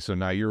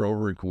now you're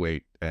over in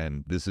Kuwait,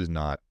 and this is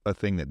not a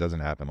thing that doesn't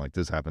happen. Like,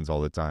 this happens all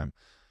the time.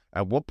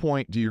 At what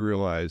point do you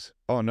realize,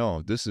 oh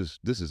no, this is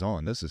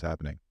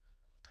happening?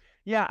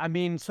 Yeah, I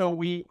mean, so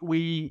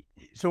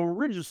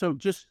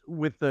just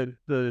with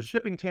the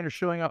shipping container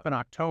showing up in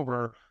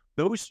October,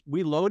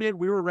 we loaded,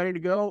 we were ready to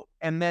go,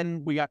 and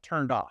then we got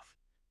turned off.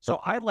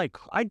 So I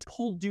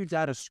pulled dudes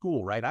out of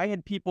school, right? I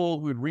had people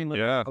who had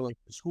greenlit the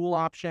school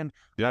option.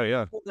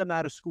 Yeah. Pulled them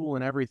out of school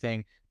and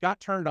everything, got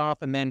turned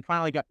off, and then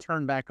finally got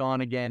turned back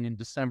on again in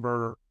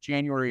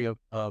January of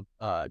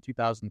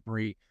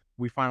 2003.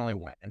 We finally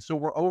went. And so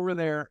we're over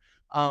there.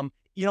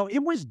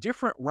 It was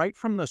different right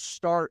from the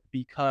start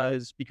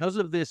because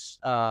of this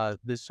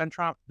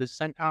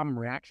CENTCOM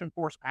reaction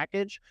force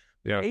package.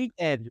 They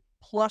had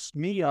plussed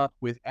me up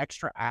with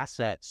extra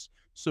assets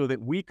so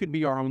that we could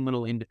be our own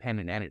little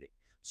independent entity.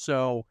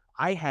 So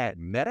I had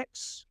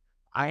medics,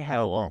 I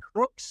had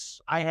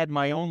crooks, I had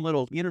my own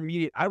little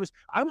intermediate. I was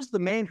the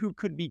man who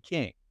could be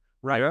king.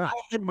 Right. Yeah.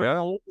 I had my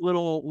own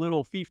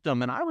little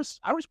fiefdom, and I was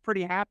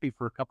pretty happy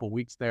for a couple of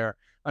weeks there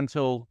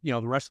until,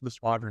 the rest of the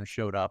squadron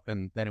showed up,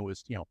 and then it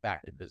was,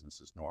 back to business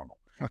as normal.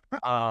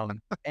 But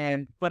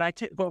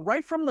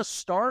right from the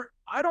start,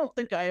 I don't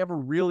think I ever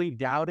really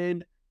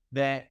doubted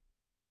that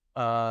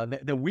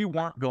we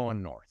weren't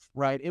going north.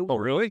 Right.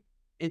 Really?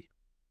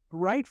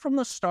 Right from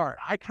the start,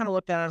 I kind of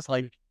looked at it as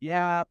like,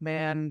 yeah,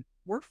 man,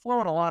 we're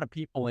flowing a lot of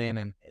people in,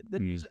 and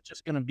this isn't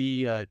just going to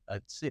be a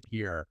sit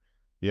here.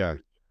 Yeah.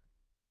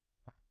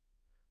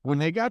 When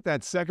they got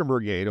that 2nd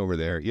Brigade over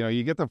there,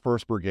 you get the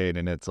 1st Brigade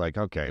and it's like,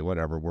 okay,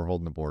 whatever, we're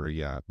holding the border,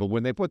 yeah. But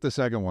when they put the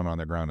 2nd one on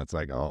the ground, it's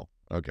like, oh,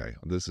 okay,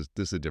 this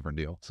is a different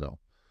deal. So,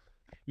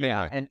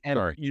 yeah, and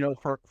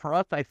for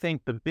us, I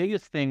think the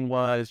biggest thing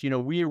was,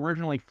 we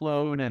originally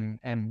flowed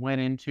and went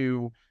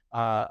into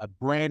a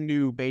brand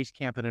new base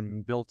camp that had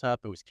been built up.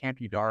 It was Camp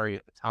Udari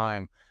at the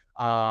time,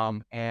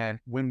 and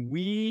when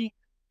we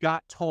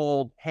got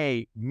told,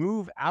 hey,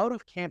 move out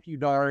of Camp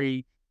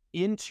Udari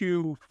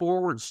into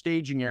forward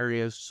staging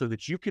areas so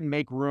that you can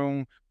make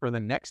room for the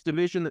next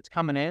division that's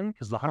coming in,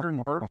 because the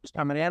 101st is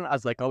coming in. I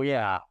was like, oh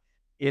yeah,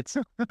 it's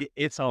on.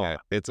 Yeah,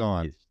 it's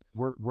on.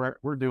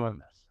 We're doing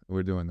this.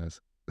 We're doing this.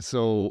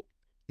 So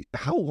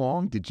how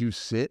long did you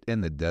sit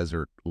in the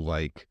desert,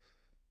 like,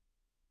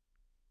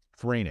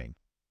 training?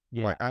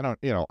 Yeah. Like, I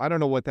don't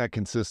know what that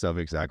consists of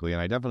exactly,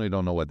 and I definitely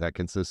don't know what that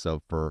consists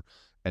of for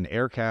an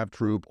air cav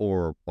troop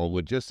or a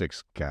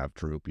logistics cav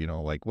troop.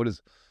 Like, what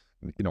is,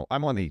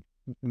 I'm on the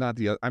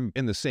I'm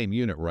in the same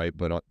unit, right?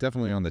 But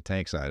definitely on the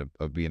tank side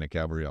of being a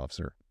cavalry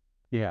officer.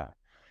 Yeah.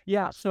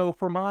 So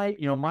for my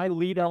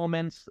lead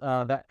elements,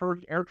 that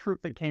first air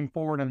troop that came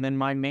forward, and then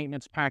my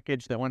maintenance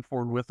package that went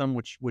forward with them,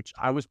 which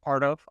I was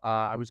part of.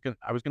 I was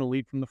gonna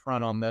lead from the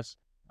front on this.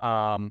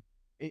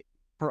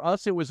 For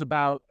us, it was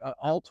about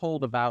all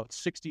told about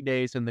 60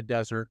 days in the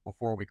desert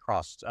before we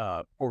crossed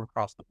the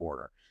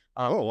border.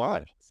 Oh,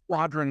 wow.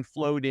 Squadron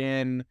flowed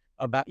in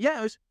about,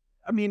 that's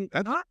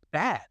not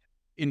bad.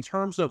 In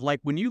terms of, like,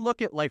 when you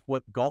look at like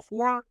what Gulf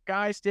War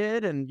guys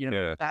did, and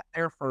sat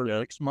there for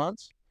 6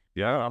 months.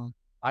 Yeah.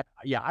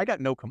 I got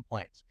no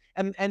complaints.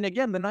 And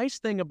again, the nice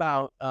thing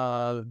about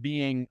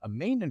being a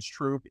maintenance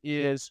troop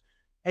is,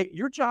 hey,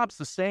 your job's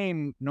the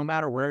same no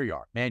matter where you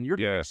are, man. You're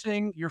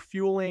fixing, you're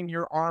fueling,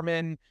 you're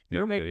arming,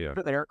 you're making sure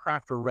the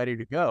aircraft are ready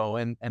to go.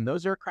 And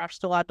those aircraft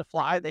still had to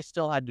fly, they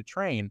still had to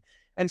train.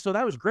 And so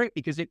that was great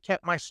because it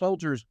kept my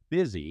soldiers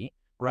busy,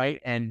 right?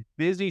 And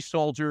busy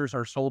soldiers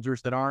are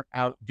soldiers that aren't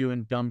out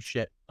doing dumb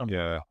shit.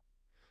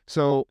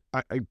 So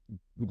I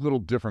little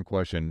different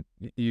question.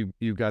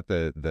 You got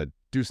the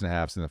deuce and a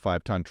halves and the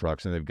 5-ton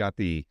trucks, and they've got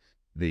the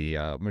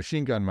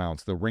machine gun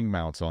mounts, the ring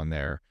mounts on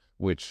there,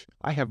 which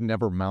I have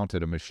never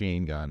mounted a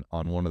machine gun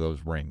on one of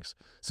those rings.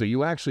 So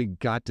you actually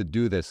got to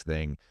do this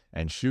thing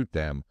and shoot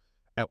them.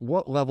 At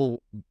what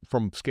level,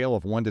 from scale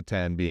of 1 to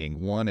 10 being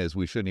 1 is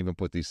we shouldn't even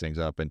put these things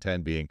up, and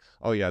 10 being,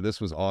 oh yeah, this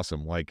was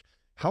awesome. Like,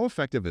 how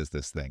effective is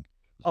this thing?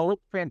 Oh,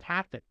 it's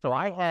fantastic. So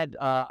I had,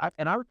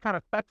 and I was kind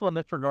of special in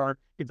this regard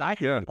because I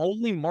had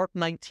only Mark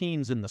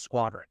 19s in the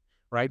squadron,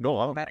 right?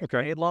 No,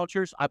 grenade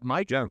launchers.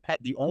 My troop had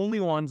the only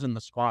ones in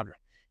the squadron.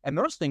 And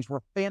those things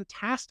were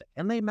fantastic,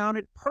 and they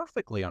mounted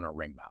perfectly on a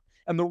ring mount.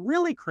 And the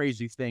really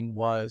crazy thing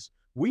was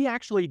we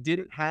actually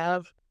didn't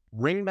have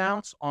ring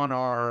mounts on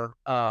our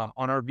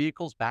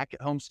vehicles back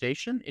at home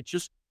station.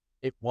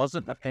 It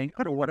wasn't a thing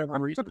for whatever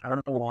reason. I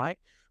don't know why.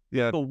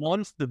 Yeah.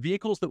 The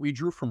vehicles that we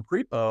drew from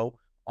Prepo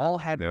all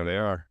had. There they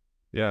are.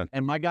 Yeah.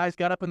 And my guys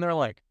got up and they're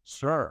like,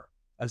 sir,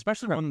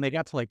 especially when they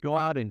got to like go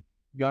out and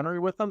gunnery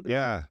with them.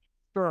 Yeah.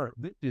 Sure,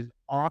 this is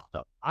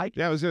awesome. I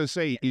was going to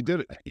say, you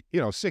did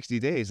it, 60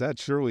 days. That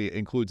surely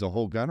includes a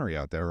whole gunnery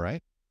out there,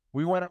 right?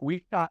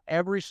 We shot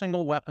every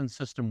single weapon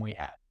system we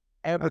had.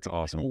 That's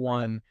awesome. Single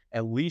one,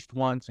 at least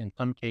once, in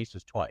some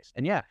cases twice.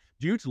 And yeah,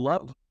 dudes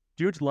love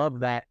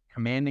that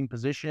commanding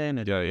position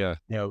and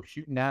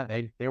shooting that.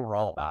 They were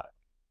all about it.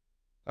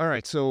 All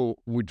right, so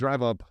we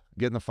drive up,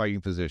 get in the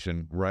fighting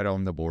position, right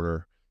on the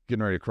border,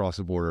 getting ready to cross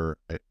the border.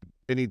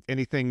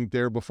 Anything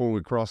there before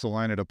we cross the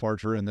line of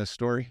departure in this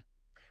story?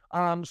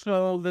 So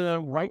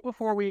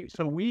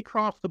we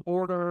crossed the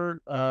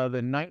border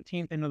the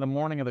 19th into the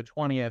morning of the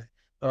 20th.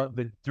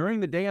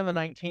 During the day on the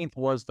 19th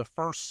was the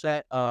first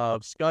set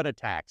of Scud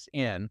attacks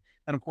in,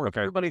 and of course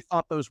everybody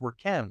thought those were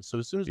chems. So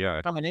as soon as we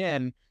were coming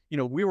in,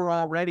 we were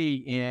already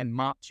in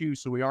MOP 2,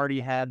 so we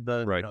already had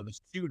the the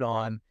suit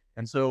on,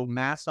 and so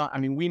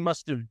we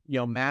must have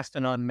masked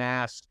and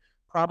unmasked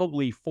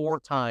probably 4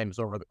 times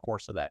over the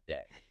course of that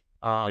day.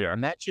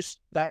 And that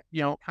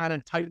kind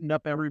of tightened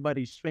up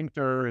everybody's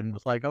sphincter and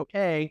was like,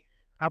 okay,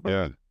 how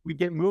about we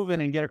get moving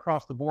and get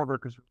across the border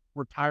because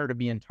we're tired of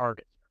being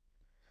targets.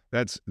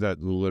 That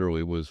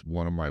literally was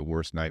one of my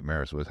worst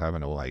nightmares, was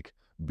having to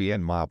be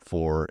in MOP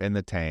 4 in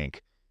the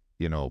tank,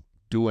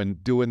 doing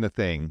the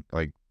thing.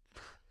 Like,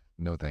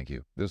 no, thank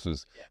you. This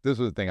was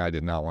the thing I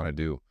did not want to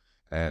do.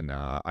 And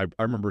I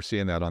remember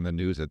seeing that on the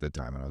news at the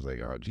time, and I was like,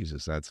 oh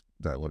Jesus,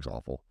 that looks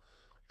awful.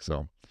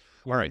 So,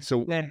 all right.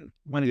 So then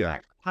when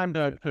it's time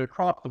to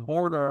cross the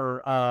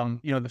border,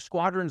 the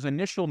squadron's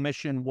initial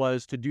mission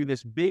was to do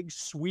this big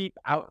sweep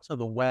out to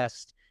the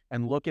west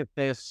and look at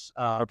this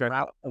route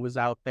that was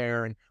out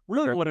there. And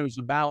really what it was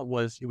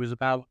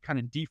about kind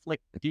of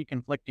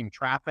deconflicting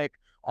traffic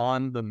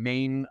on the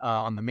main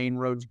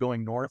roads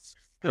going north.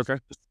 The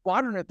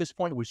squadron at this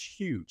point was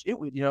huge. It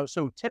was,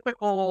 so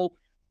typical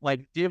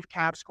Div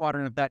Cap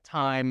squadron at that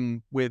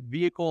time with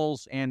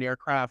vehicles and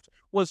aircraft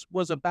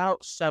was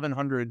about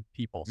 700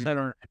 people,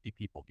 750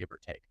 people, give or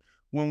take.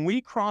 When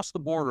we crossed the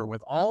border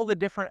with all the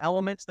different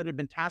elements that had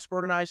been task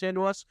organized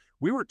into us,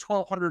 we were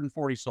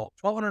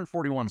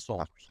 1,241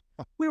 soldiers.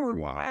 We were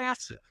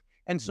massive.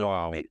 And so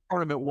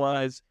part of it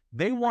was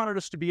they wanted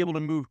us to be able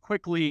to move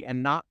quickly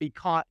and not be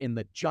caught in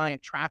the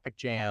giant traffic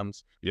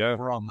jams that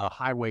were on the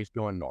highways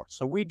going north.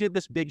 So we did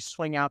this big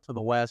swing out to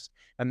the west,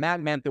 and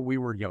that meant that we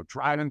were,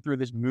 driving through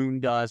this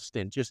moon dust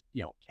and just,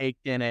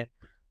 caked in it.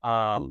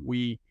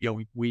 We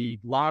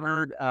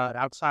laundered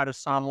outside of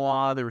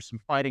Samoa. There was some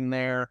fighting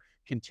there.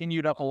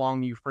 Continued up along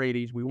the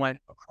Euphrates. We went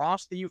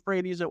across the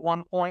Euphrates at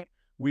one point.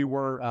 We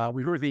were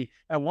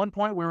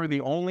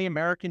the only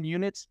American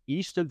units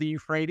east of the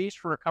Euphrates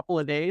for a couple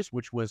of days,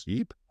 which was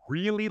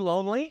really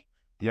lonely.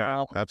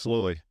 Yeah,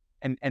 absolutely.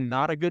 And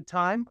not a good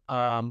time.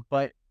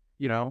 But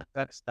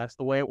that's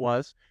the way it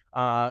was.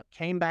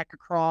 Came back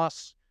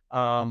across,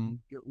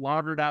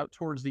 laundered out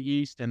towards the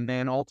east, and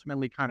then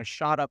ultimately kind of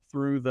shot up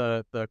through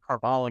the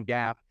Karbala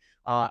Gap.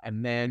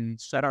 And then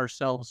set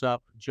ourselves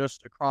up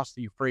just across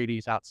the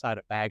Euphrates outside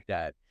of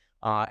Baghdad.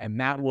 And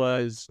that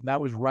was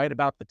right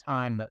about the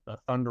time that the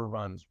Thunder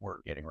runs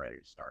were getting ready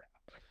to start.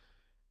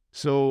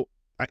 So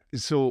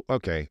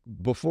okay,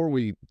 before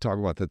we talk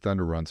about the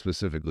Thunder run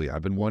specifically,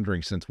 I've been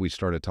wondering since we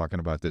started talking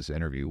about this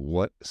interview,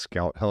 what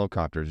scout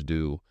helicopters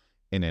do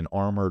in an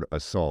armored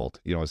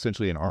assault,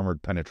 essentially an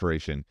armored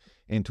penetration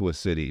into a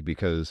city,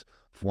 because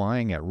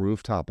flying at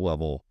rooftop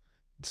level,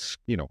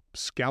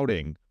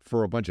 scouting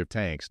for a bunch of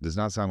tanks does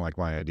not sound like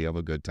my idea of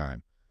a good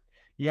time.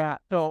 Yeah.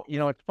 So,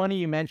 it's funny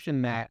you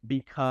mentioned that,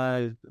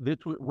 because this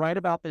right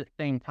about the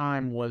same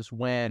time was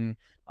when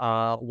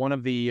one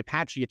of the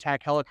Apache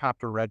attack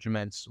helicopter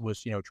regiments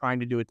was, trying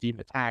to do a deep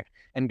attack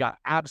and got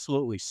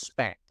absolutely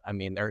spanked. I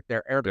mean, their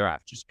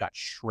aircraft just got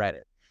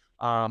shredded.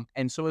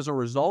 And so as a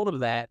result of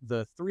that,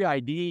 the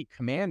 3ID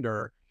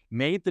commander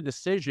made the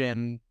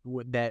decision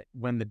that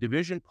when the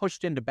division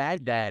pushed into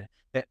Baghdad,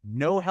 that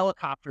no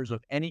helicopters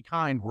of any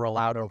kind were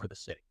allowed over the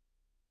city.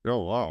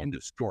 Oh, wow. End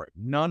of story.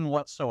 None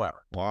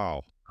whatsoever.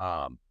 Wow.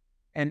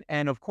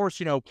 And of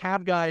course,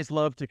 cab guys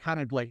love to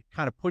kind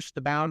of push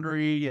the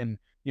boundary and,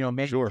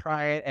 maybe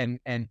try it.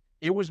 And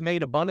it was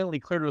made abundantly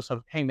clear to us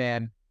of, hey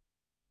man,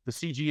 the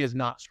CG is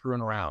not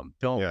screwing around.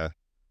 Don't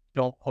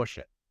push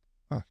it.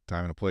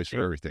 Time and a place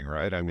for everything,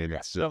 right? I mean,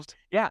 it's just...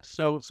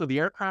 So the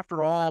aircraft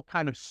are all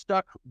kind of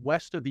stuck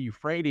west of the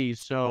Euphrates.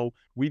 So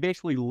we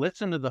basically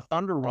listen to the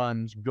thunder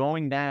runs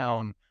going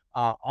down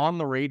on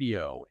the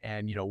radio,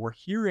 and we're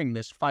hearing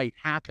this fight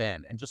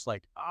happen, and just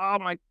like, oh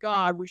my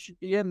God, we should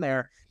be in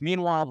there.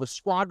 Meanwhile, the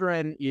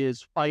squadron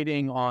is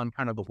fighting on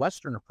kind of the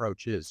western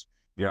approaches.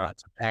 To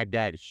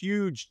Baghdad.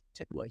 Huge,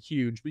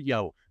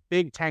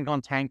 big tank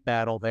on tank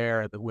battle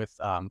there with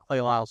Clay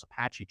Lyle's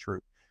Apache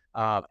troop.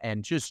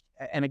 And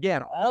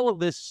again, all of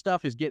this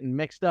stuff is getting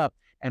mixed up,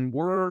 and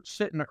we're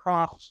sitting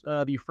across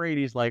the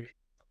Euphrates like,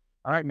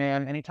 all right,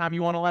 man, anytime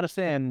you want to let us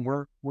in,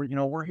 we're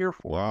here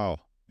for it. Wow.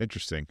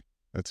 Interesting.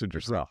 That's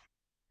interesting. Rough.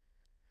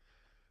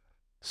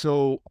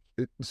 So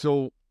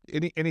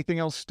anything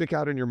else stick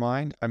out in your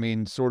mind? I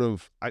mean,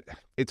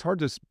 it's hard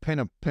to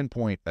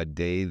pinpoint a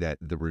day that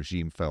the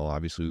regime fell.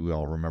 Obviously, we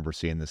all remember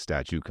seeing the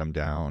statue come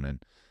down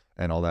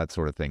and all that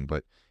sort of thing.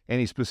 But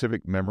any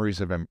specific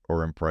memories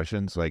or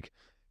impressions? Like,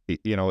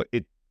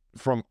 it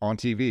from on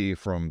TV,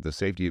 from the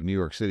safety of New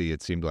York City,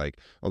 it seemed like,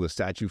 the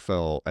statue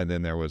fell, and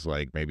then there was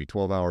like maybe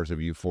 12 hours of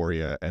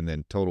euphoria and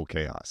then total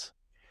chaos.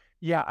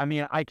 Yeah, I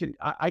mean, I can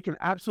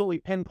absolutely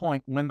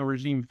pinpoint when the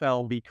regime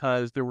fell,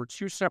 because there were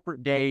 2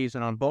 separate days,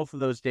 and on both of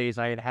those days,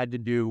 I had to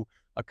do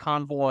a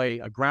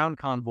ground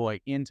convoy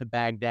into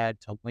Baghdad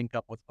to link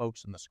up with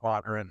folks in the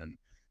squadron and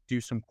do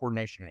some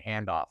coordination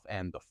and handoff.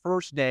 And the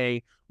first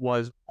day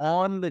was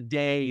on the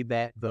day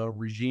that the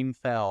regime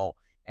fell,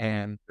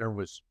 and there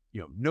was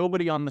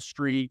nobody on the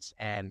streets,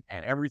 and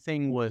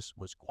everything was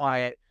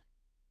quiet.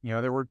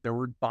 There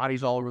were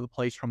bodies all over the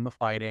place from the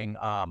fighting.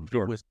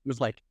 It was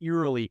like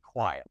eerily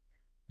quiet.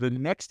 The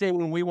next day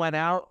when we went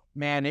out,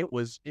 man, it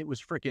was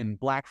freaking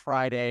Black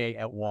Friday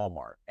at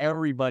Walmart.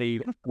 Everybody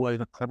was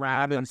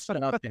grabbing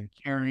stuff and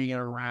carrying it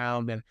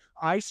around. And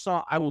I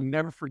will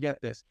never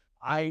forget this.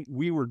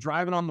 We were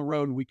driving on the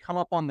road, and we come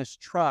up on this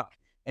truck,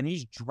 and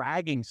he's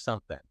dragging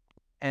something.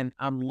 And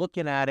I'm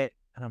looking at it,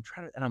 and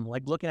I'm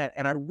like looking at it,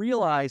 and I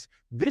realize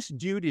this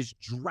dude is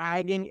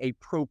dragging a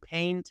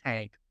propane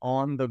tank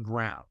on the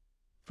ground.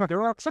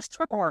 There are trucks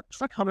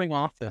coming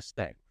off this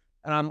thing.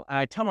 And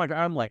I tell my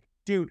guy, I'm like,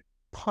 dude,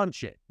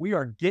 punch it. We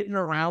are getting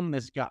around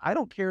this guy. I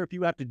don't care if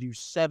you have to do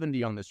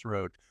 70 on this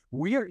road.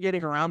 We are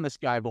getting around this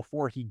guy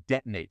before he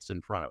detonates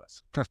in front of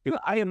us.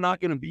 I am not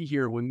going to be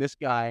here when this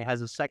guy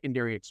has a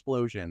secondary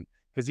explosion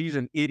because he's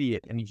an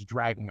idiot and he's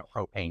dragging a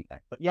propane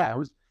tank. But yeah,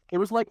 it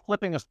was like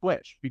flipping a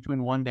switch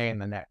between one day and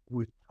the next. It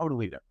was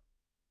totally different.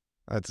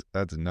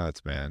 That's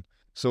nuts, man.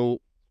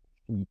 So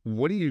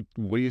what do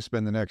you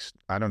spend the next,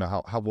 I don't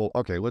know how well,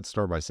 okay, let's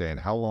start by saying,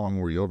 how long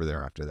were you over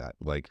there after that?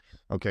 Like,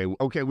 okay,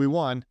 we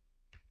won.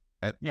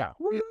 And, yeah.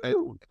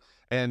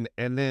 And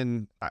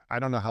then I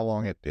don't know how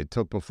long it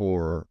took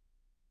before,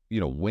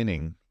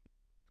 winning,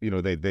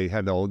 they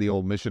had the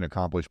old mission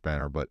accomplished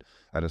banner, but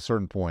at a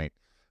certain point,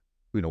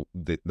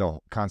 the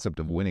concept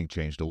of winning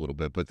changed a little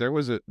bit. But there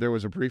was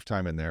a brief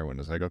time in there when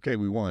it's like, okay,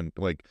 we won.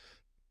 Like,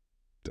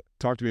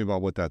 talk to me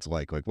about what that's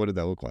like. Like, what did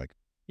that look like?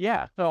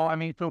 Yeah. So, I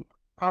mean,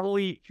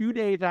 probably 2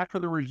 days after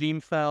the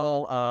regime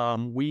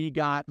fell, we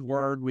got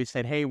word. We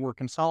said, hey, we're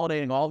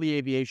consolidating all the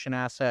aviation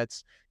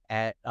assets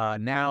at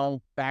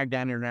now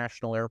Baghdad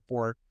International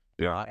Airport.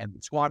 Yeah. And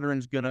the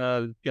squadron's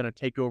gonna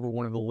take over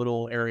one of the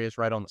little areas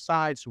right on the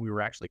side. So we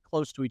were actually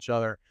close to each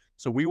other.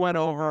 So we went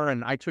over,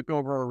 and I took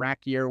over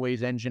Iraqi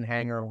Airways engine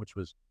hangar, which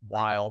was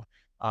wild.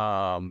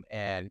 And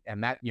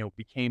that,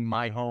 became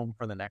my home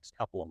for the next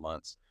couple of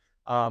months.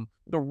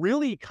 The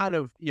really kind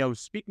of,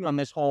 speaking on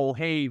this whole,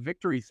 hey,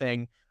 victory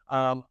thing,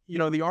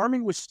 the Army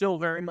was still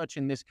very much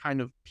in this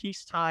kind of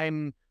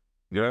peacetime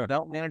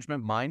development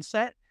management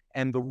mindset.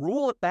 And the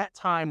rule at that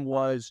time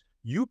was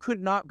you could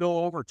not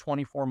go over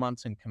 24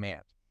 months in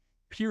command,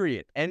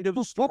 period. End of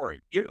story.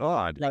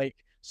 Like,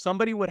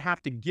 somebody would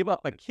have to give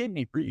up a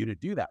kidney for you to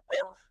do that.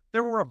 Well,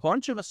 there were a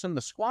bunch of us in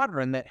the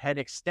squadron that had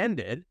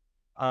extended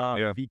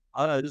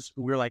because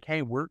we were like,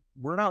 hey, we're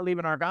not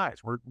leaving our guys.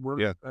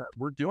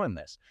 We're doing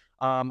this.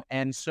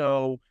 And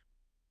so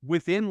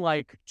within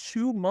like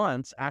 2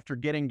 months after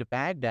getting to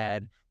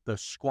Baghdad, the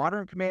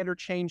squadron commander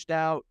changed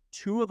out,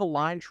 2 of the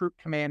line troop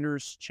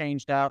commanders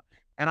changed out,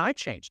 and I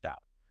changed out.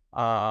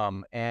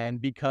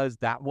 And because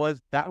that was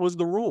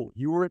the rule.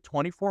 You were at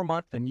 24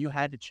 months and you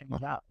had to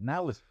change out. And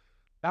that was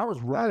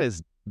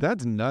rough.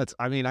 That's nuts.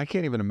 I mean, I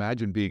can't even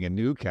imagine being a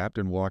new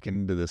captain walking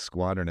into this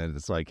squadron and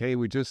it's like, hey,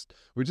 we just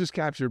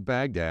captured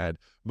Baghdad,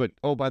 but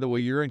oh, by the way,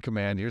 you're in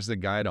command. Here's the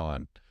guide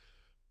on.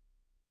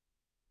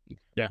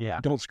 Yeah.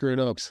 Don't screw it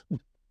up.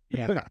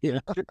 Yeah. Yeah.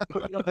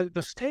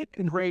 The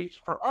saving grace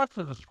for us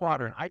as a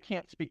squadron, I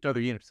can't speak to other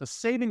units. The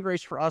saving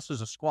grace for us as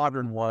a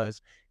squadron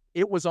was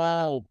it was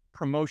all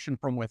promotion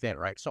from within,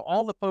 right? So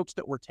all the folks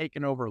that were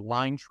taking over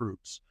line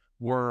troops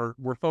were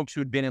folks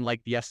who had been in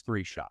like the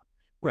S3 shop.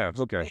 Yeah,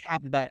 So okay. they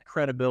had that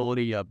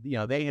credibility of,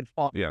 they had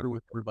fought Yeah. through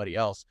with everybody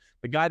else.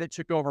 The guy that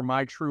took over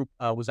my troop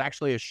was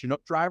actually a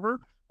Chinook driver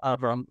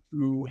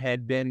who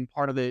had been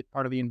part of the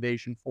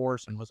invasion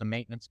force and was a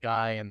maintenance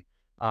guy, and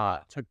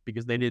took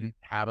because they didn't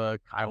have a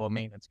Kiowa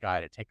maintenance guy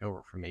to take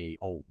over for me.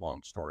 Whole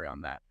long story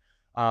on that.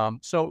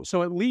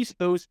 So at least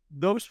those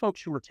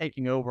folks who were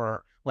taking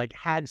over like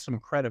had some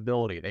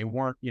credibility. They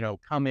weren't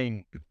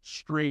coming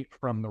straight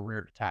from the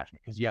rear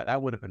detachment, because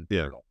that would have been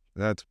brutal.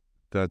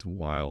 That's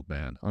wild,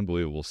 man.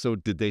 Unbelievable. So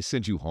did they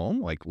send you home?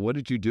 Like, what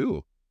did you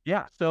do?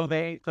 Yeah, so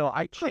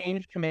I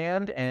changed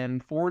command,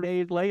 and 4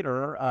 days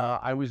later,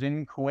 I was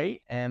in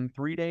Kuwait, and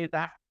 3 days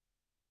after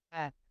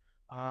that,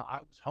 I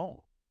was home.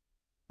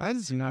 That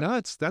is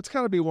nuts. That's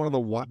got to be one of the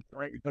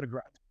Right, go to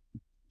grad.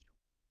 It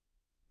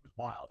was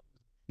wild.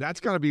 That's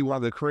got to be one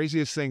of the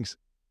craziest things.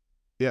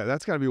 Yeah,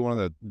 that's got to be one of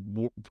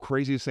the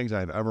craziest things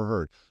I've ever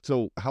heard.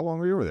 So how long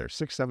were you over there?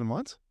 6, 7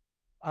 months?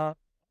 Hold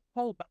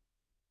back.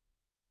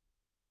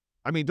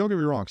 I mean, don't get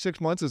me wrong. 6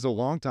 months is a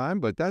long time,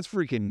 but that's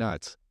freaking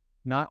nuts.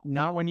 Not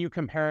when you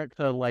compare it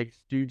to like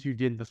dudes who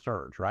did the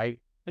surge, right?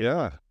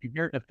 Yeah. You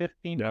compare it to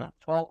 15 months,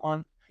 12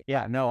 months.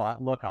 Yeah, no,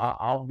 look,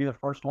 I'll be the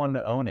first one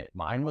to own it.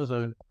 Mine was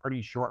a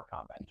pretty short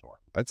combat tour.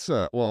 That's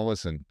well,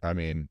 listen, I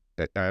mean,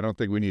 I don't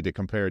think we need to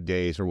compare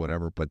days or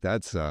whatever, but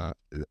that's I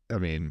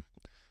mean,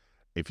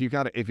 if you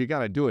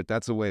gotta do it,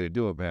 that's the way to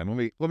do it,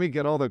 man. Let me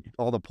get all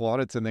the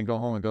plaudits and then go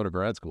home and go to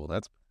grad school.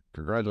 That's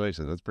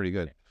congratulations. That's pretty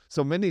good.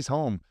 So Mindy's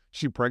home.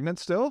 She pregnant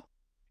still?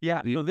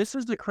 Yeah. So this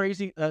is the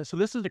crazy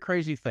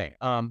thing.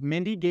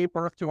 Mindy gave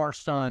birth to our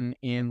son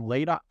in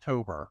late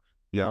October.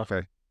 Yeah.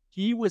 Okay.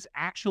 He was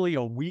actually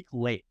a week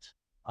late.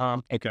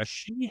 Okay. If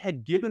she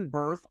had given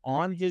birth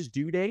on his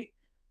due date,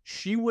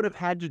 she would have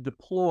had to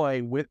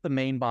deploy with the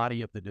main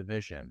body of the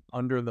division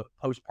under the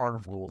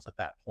postpartum rules at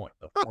that point,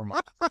 the 4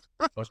 months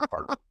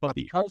postpartum. But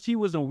because he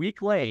was a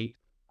week late,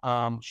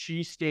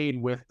 she stayed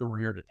with the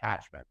rear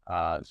detachment.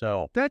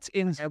 So that's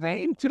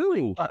insane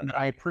too.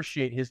 I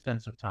appreciate his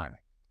sense of timing.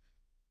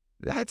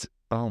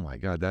 Oh my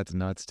God, that's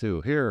nuts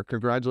too. Here,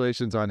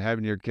 congratulations on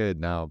having your kid.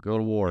 Now go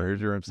to war. Here's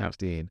your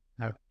M16.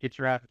 Now get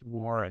your ass to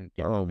war and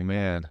oh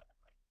man.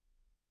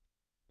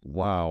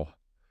 Wow.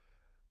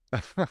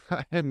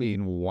 I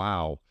mean,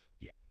 wow.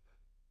 Yeah.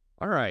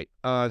 All right.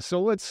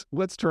 So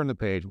let's turn the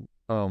page.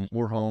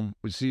 We're home.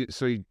 Do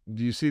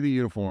you see the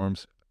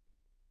uniforms?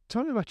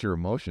 Tell me about your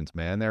emotions,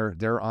 man.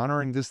 They're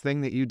honoring this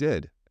thing that you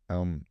did.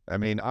 I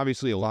mean,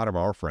 obviously a lot of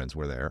our friends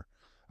were there.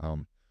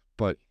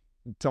 But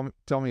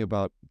tell me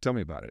about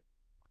it.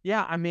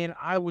 Yeah, I mean,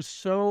 I was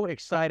so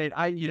excited.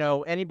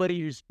 Anybody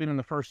who's been in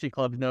the First C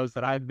Club knows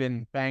that I've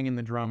been banging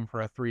the drum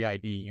for a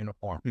 3ID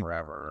uniform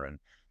forever.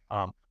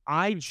 And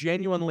I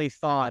genuinely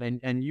thought,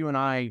 and you and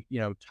I,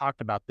 talked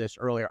about this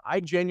earlier, I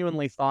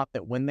genuinely thought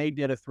that when they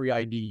did a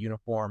 3ID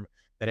uniform,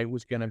 that it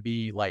was going to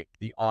be like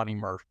the Audie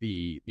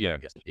Murphy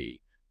legacy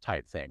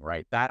type thing,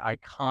 right? That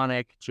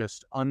iconic,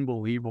 just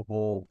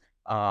unbelievable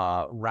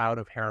route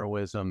of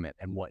heroism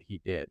and what he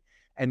did.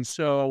 And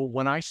so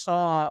when I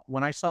saw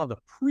the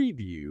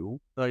preview,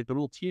 the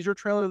little teaser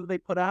trailer that they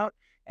put out,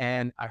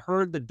 and I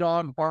heard the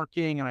dog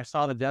barking and I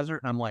saw the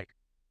desert, and I'm like,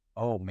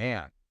 oh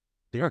man,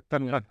 they're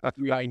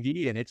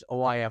 3ID and it's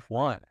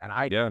OIF1. And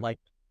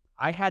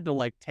I had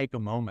to take a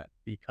moment,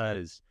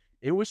 because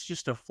it was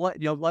just a flood.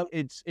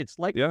 It's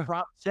like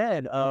Prop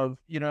said of,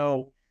 you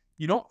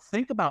don't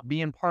think about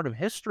being part of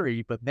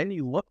history, but then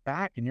you look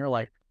back and you're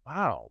like,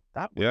 wow,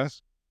 that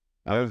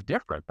was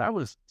different. That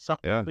was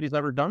something nobody's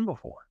ever done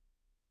before.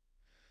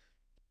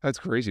 That's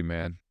crazy,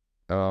 man.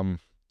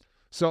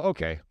 So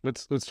okay,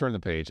 let's turn the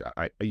page.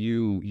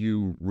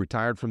 You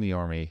retired from the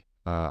Army.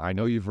 I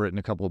know you've written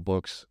a couple of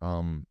books.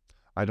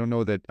 I don't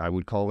know that I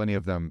would call any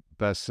of them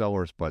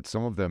bestsellers, but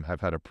some of them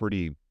have had a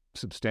pretty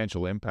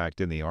substantial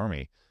impact in the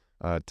Army.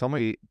 Tell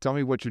me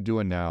what you're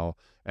doing now,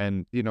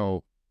 and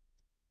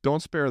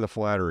don't spare the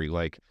flattery.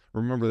 Like,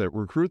 remember that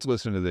recruits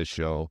listen to this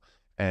show,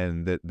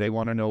 and that they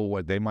want to know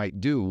what they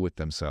might do with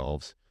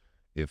themselves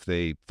if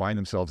they find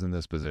themselves in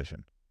this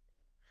position.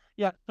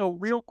 Yeah, so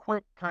real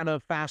quick, kind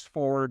of fast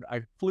forward,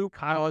 I flew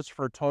Kiowas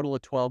for a total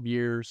of 12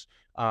 years,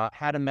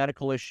 had a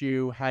medical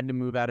issue, had to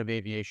move out of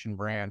aviation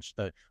branch.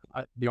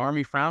 The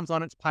Army frowns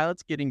on its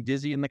pilots getting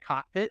dizzy in the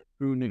cockpit.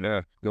 Who knew?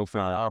 Yeah, go for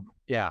it.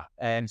 Yeah,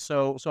 and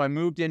so I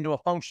moved into a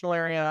functional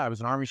area. I was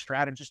an Army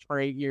strategist for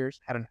 8 years,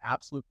 had an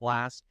absolute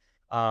blast.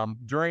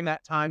 During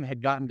that time,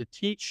 had gotten to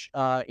teach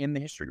in the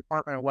history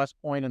department at West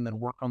Point, and then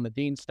work on the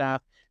dean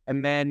staff,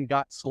 and then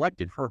got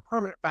selected for a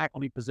permanent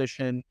faculty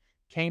position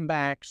came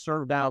back,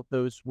 served out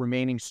those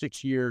remaining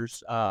 6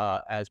 years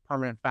as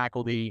permanent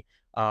faculty,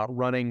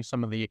 running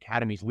some of the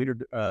academy's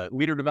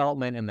leader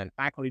development and then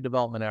faculty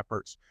development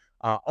efforts.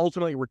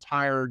 Ultimately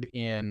retired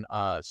in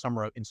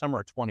summer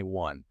of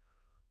 21.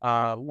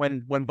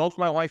 When both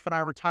my wife and I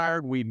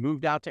retired, we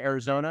moved out to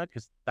Arizona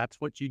because that's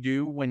what you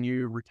do when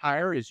you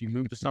retire is you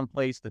move to some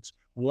place that's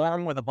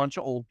warm with a bunch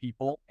of old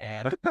people.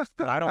 And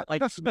I don't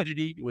like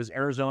humidity. It was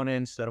Arizona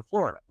instead of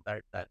Florida.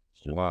 That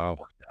Wow.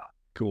 worked out.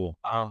 Cool.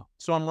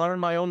 So I'm running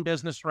my own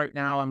business right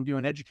now. I'm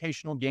doing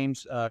educational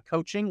games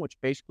coaching, which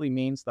basically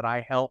means that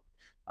I help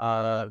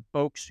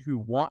folks who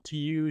want to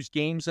use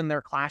games in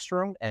their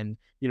classroom and,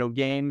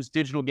 games,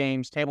 digital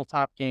games,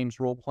 tabletop games,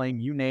 role playing,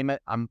 you name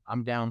it.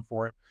 I'm down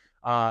for it.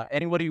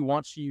 Anybody who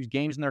wants to use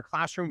games in their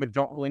classroom but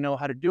don't really know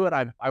how to do it,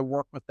 I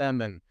work with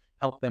them and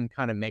help them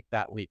kind of make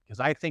that leap because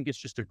I think it's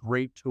just a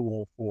great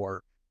tool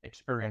for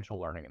experiential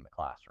learning in the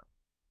classroom.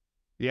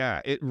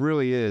 Yeah, it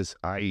really is.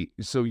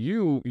 So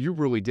you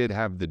really did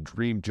have the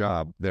dream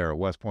job there at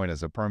West Point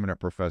as a permanent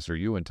professor,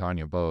 you and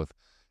Tanya both,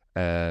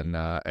 and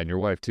your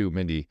wife too,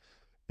 Mindy,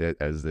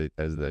 as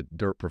the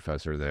dirt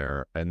professor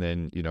there. And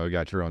then, you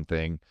got your own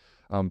thing.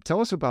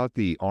 Tell us about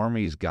the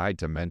Army's Guide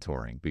to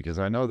Mentoring, because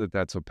I know that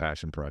that's a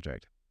passion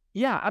project.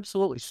 Yeah,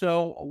 absolutely.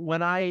 So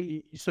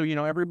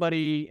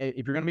everybody,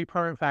 if you're going to be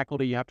permanent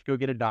faculty, you have to go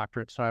get a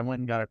doctorate. So I went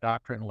and got a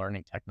doctorate in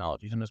learning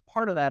technologies. And as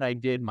part of that, I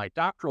did my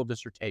doctoral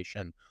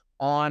dissertation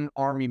on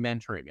Army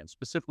mentoring and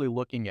specifically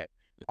looking at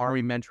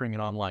Army mentoring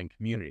in online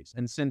communities.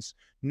 And since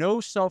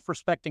no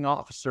self-respecting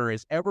officer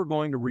is ever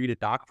going to read a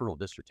doctoral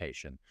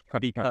dissertation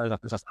because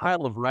the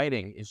style of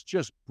writing is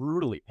just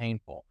brutally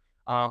painful,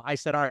 I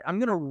said, all right, I'm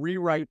going to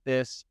rewrite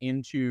this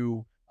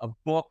into a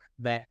book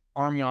that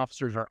Army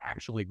officers are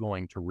actually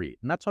going to read.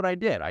 And that's what I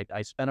did.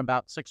 I spent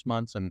about 6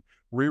 months and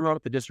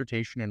rewrote the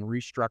dissertation and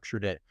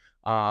restructured it.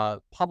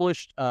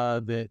 Published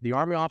the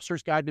Army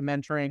Officer's Guide to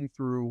Mentoring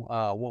through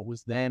what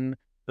was then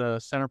the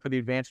Center for the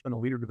Advancement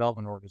of Leader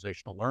Development and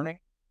Organizational Learning.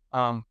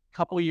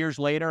 Couple of years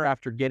later,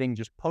 after getting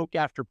just poke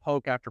after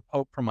poke after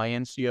poke from my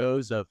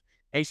NCOs of,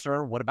 hey,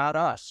 sir, what about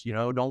us?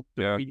 Don't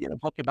we get a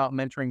book about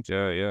mentoring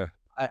too? Yeah.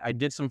 I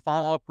did some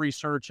follow-up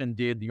research and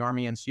did the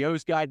Army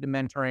NCO's Guide to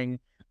Mentoring.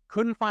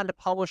 Couldn't find a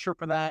publisher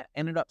for that,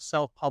 ended up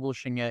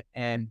self-publishing it.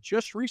 And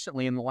just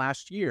recently in the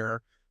last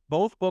year,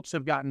 both books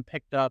have gotten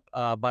picked up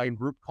by a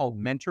group called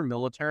Mentor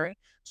Military.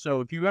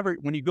 So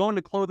when you go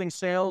into clothing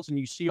sales and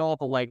you see all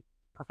the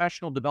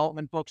professional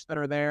development books that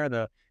are there,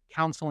 the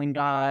counseling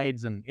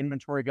guides and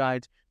inventory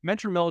guides,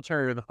 Mentor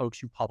Military are the folks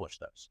who publish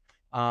those.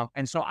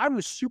 And so I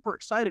was super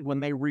excited when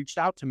they reached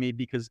out to me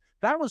because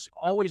that was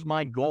always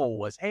my goal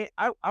was, hey,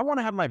 I want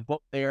to have my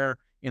book there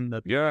in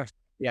the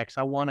because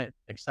I want it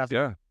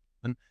accessible.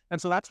 Yeah. And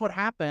so that's what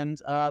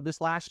happened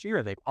this last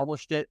year. They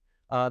published it.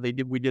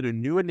 We did a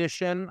new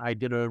edition. I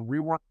did a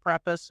rework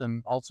preface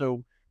and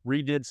also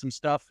redid some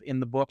stuff in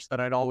the books that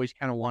I'd always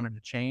kind of wanted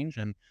to change.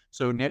 And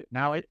so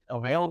now it's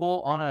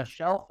available on a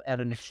shelf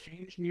at an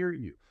exchange near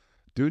you.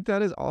 Dude,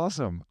 that is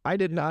awesome. I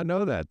did not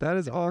know that. That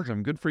is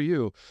awesome. Good for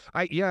you.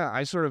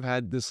 I sort of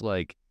had this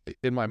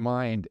in my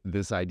mind,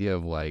 this idea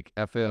of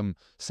FM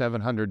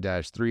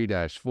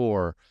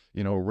 700-3-4,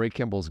 Ray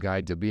Kimball's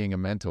Guide to Being a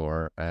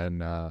Mentor.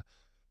 And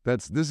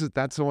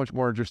that's so much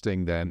more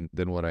interesting than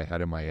what I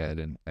had in my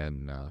head.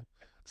 And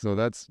so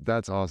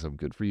that's awesome.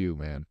 Good for you,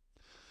 man.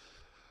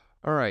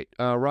 All right.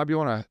 Rob, you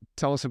want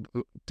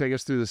to take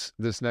us through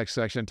this next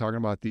section, talking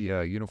about the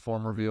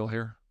uniform reveal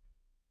here?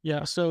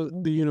 Yeah, so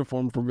the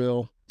uniform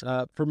reveal,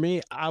 for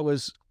me, I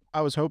was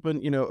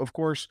hoping, of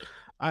course,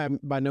 I am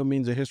by no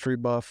means a history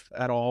buff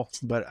at all,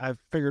 but I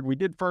figured we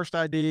did first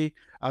ID.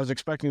 I was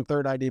expecting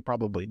third ID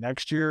probably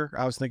next year.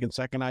 I was thinking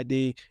second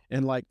ID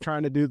and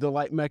trying to do the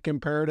light mech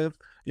imperative,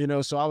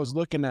 so I was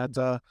looking at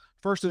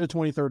first of the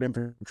 23rd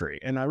Infantry.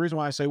 And the reason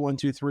why I say 1,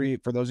 2, 3,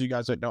 for those of you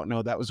guys that don't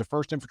know, that was the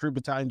 1st Infantry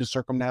Battalion to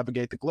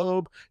circumnavigate the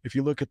globe. If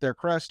you look at their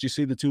crest, you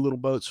see the two little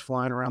boats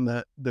flying around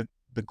the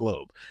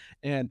globe.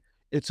 And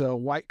it's a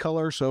white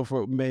color, so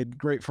made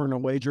great for an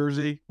away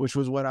jersey, which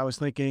was what I was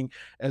thinking,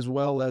 as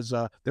well as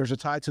there's a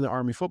tie to the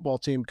Army football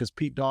team because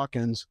Pete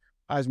Dawkins,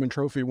 Heisman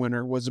Trophy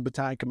winner, was the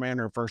battalion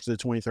commander of 1st of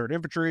the 23rd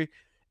Infantry,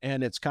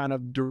 and it's kind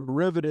of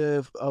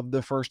derivative of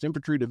the 1st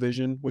Infantry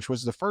Division, which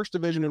was the 1st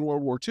Division in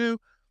World War II.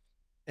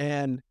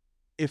 And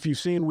if you've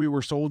seen We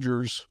Were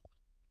Soldiers,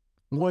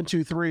 1,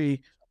 2,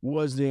 3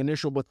 was the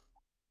initial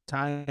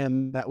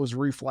battalion that was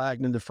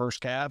reflagged into 1st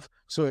Cav.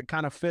 So it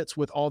kind of fits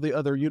with all the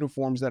other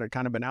uniforms that had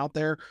kind of been out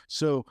there.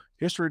 So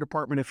history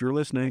department, if you're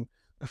listening,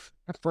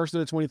 1st of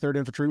the 23rd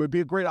Infantry would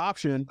be a great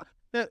option.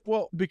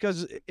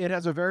 Because it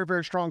has a very,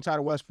 very strong tie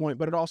to West Point,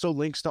 but it also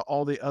links to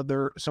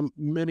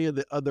many of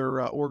the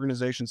other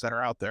organizations that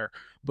are out there.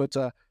 But,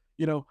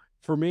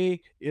 for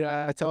me,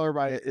 I tell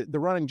everybody, the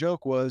running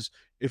joke was,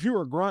 if you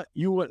were a grunt,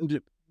 you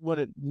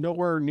wouldn't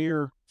nowhere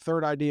near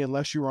third ID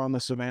unless you were on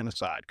the Savannah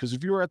side. Because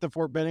if you were at the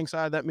Fort Benning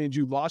side, that means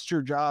you lost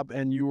your job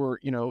and you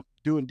were,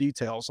 doing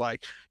details.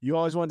 You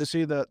always wanted to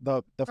see the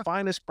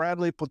finest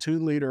Bradley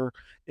platoon leader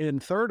in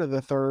 3rd of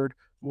the 3rd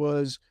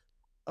was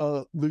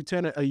a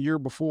lieutenant a year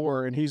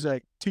before, and he's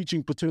like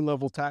teaching platoon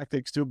level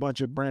tactics to a bunch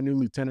of brand new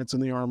lieutenants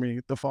in the Army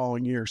the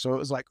following year. So it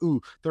was like,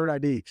 ooh, third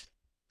ID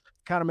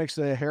kind of makes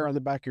the hair on the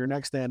back of your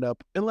neck stand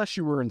up, unless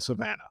you were in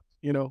Savannah,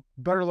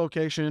 better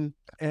location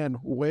and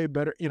way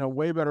better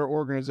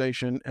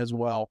organization as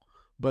well.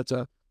 But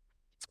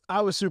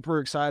I was super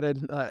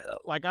excited.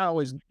 Like I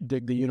always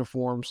dig the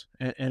uniforms.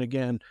 And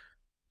again,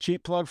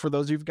 cheap plug for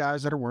those of you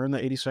guys that are wearing the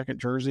 82nd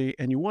jersey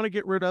and you want to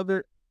get rid of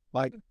it,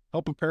 like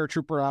help a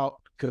paratrooper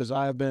out, because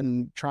I have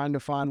been trying to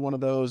find one of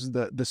those.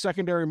 The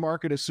secondary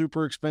market is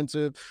super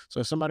expensive.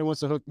 So if somebody wants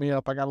to hook me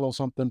up, I got a little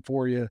something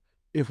for you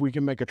if we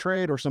can make a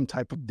trade or some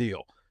type of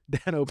deal.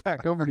 Dano,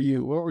 back over to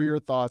you. What were your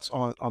thoughts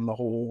on the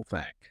whole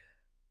thing?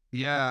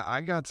 Yeah,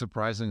 I got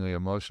surprisingly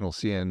emotional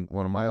seeing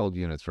one of my old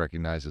units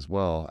recognized as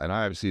well. And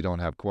I obviously don't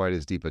have quite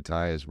as deep a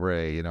tie as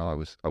Ray. I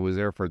was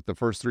there for the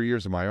first 3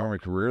 years of my Army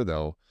career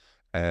though.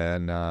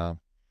 And on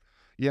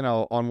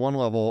one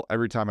level,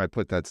 every time I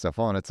put that stuff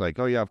on, it's like,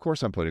 oh yeah, of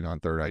course I'm putting on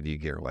third ID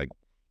gear. Like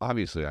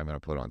obviously I'm going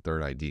to put on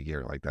third ID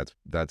gear. Like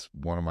that's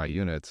one of my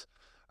units,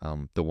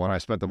 the one I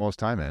spent the most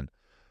time in.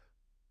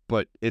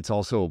 But it's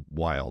also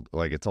wild.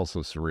 Like it's also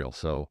surreal.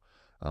 So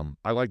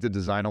I like the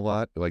design a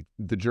lot. Like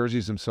the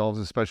jerseys themselves,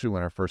 especially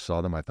when I first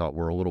saw them, I thought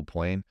were a little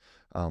plain,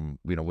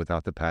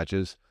 without the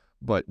patches.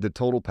 But the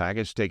total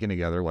package taken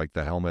together, like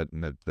the helmet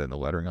and the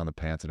lettering on the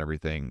pants and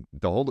everything,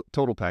 the whole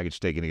total package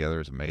taken together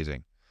is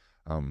amazing.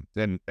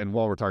 And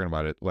while we're talking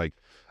about it, like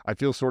I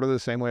feel sort of the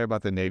same way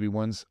about the Navy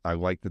ones. I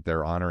like that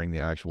they're honoring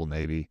the actual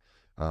Navy.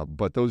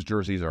 But those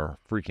jerseys are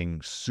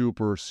freaking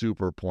super,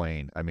 super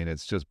plain. I mean,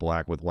 it's just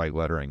black with white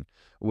lettering,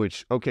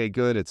 which, okay,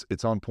 good.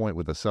 It's on point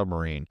with a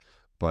submarine.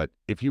 But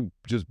if you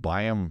just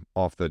buy them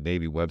off the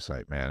Navy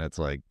website, man, it's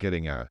like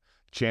getting a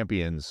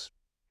Champions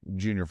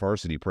junior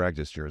varsity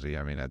practice jersey.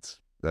 I mean,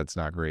 that's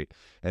not great.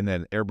 And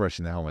then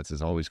airbrushing the helmets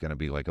is always going to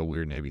be like a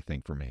weird Navy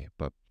thing for me.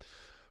 But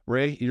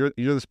Ray, you're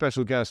the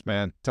special guest,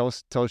 man. Tell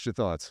us your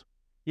thoughts.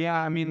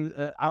 Yeah, I mean,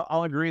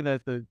 I'll agree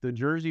that the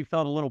jersey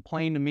felt a little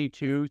plain to me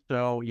too.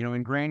 So,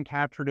 in Grand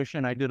Cap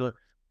tradition, I did a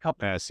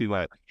couple see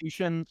that.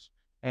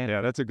 And yeah,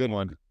 that's a good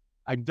one.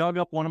 I dug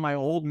up one of my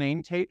old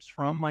name tapes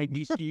from my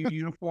DCU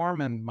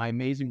uniform, and my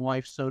amazing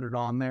wife sewed it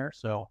on there.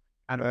 So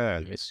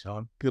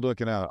good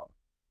looking out.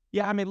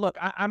 Yeah, I mean, look,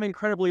 I'm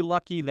incredibly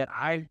lucky that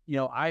I've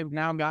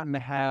now gotten to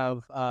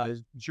have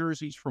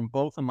jerseys from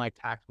both of my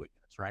tactical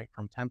units, right?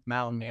 From 10th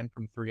Mountain and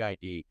from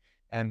 3ID.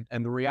 And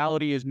the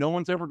reality is no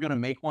one's ever going to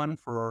make one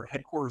for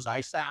headquarters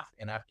ISAF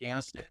in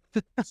Afghanistan.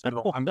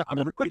 So I'm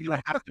really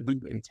going to have to be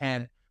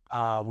content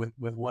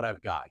with what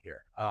I've got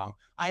here.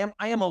 I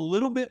am a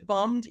little bit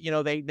bummed.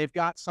 They've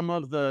got some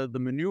of the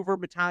maneuver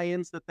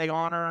battalions that they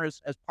honor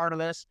as part of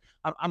this.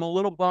 I'm a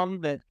little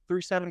bummed that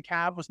 37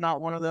 Cav was not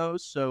one of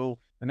those. So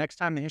the next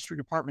time the history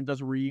department does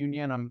a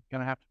reunion, I'm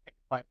going to have to pick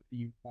a fight with the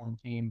uniform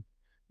team.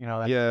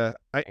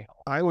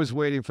 I was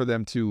waiting for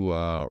them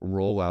to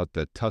roll out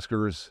the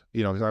Tuskers,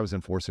 because I was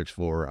in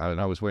 464,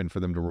 and I was waiting for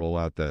them to roll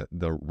out the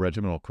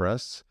regimental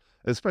crests,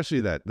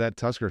 especially that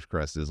Tuskers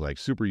crest is like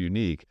super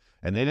unique,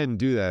 and they didn't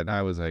do that, and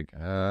I was like,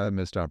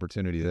 missed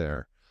opportunity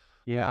there.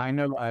 Yeah, I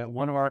know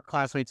one of our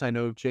classmates, I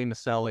know, Jay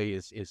Maselli,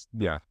 is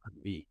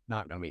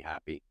not going to be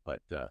happy,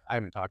 but I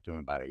haven't talked to him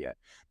about it yet.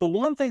 The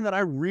one thing that I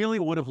really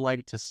would have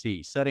liked to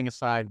see, setting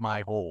aside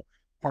my whole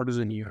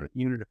partisan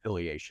unit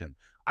affiliation,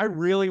 I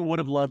really would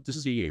have loved to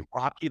see a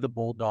Rocky the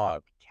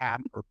Bulldog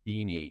cap or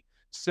beanie,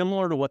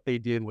 similar to what they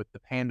did with the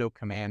Pando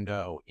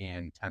Commando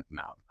in 10th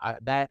Mountain.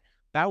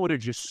 That would have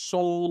just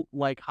sold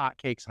like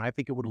hotcakes, and I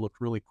think it would have looked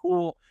really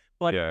cool.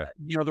 But,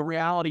 the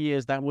reality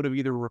is that would have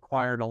either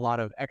required a lot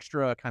of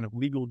extra kind of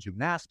legal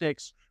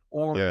gymnastics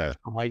or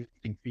extra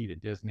licensing fee to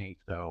Disney.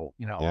 So,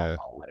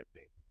 I'll let it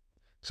be.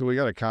 So we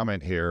got a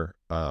comment here.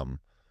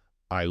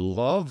 I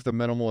love the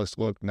minimalist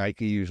look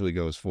Nike usually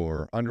goes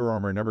for. Under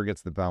Armour never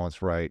gets the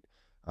balance right.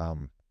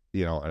 And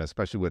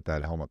especially with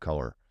that helmet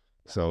color.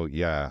 So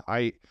yeah,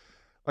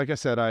 like I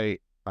said,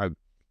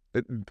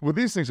 well,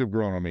 these things have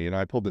grown on me,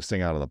 I pulled this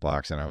thing out of the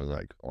box and I was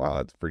like, wow,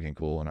 that's freaking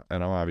cool.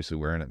 And I'm obviously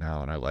wearing it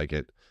now and I like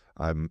it.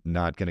 I'm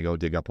not going to go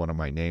dig up one of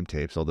my name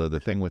tapes. Although the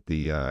thing with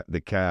the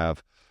Cav,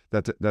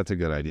 that's a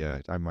good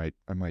idea. I might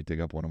dig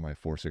up one of my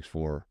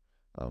 464,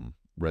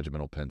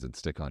 regimental pins and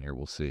stick on here.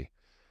 We'll see.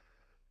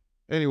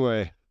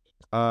 Anyway,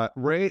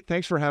 Ray,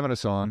 thanks for having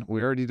us on.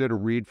 We already did a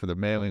read for the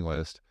mailing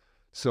list.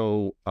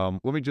 So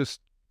let me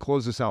just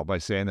close this out by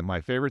saying that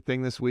my favorite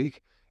thing this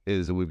week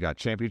is that we've got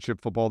championship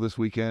football this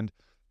weekend.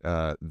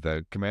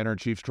 The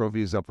Commander-in-Chief's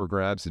trophy is up for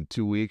grabs in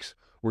 2 weeks.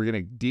 We're going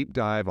to deep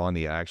dive on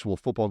the actual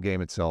football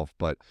game itself.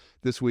 But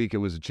this week, it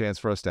was a chance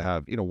for us to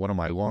have, one of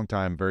my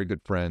longtime, very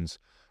good friends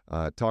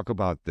talk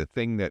about the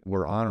thing that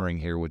we're honoring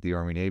here with the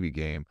Army-Navy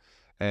game.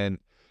 And,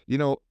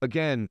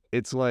 again,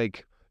 it's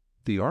like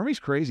the Army's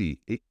crazy.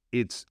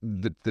 It's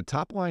the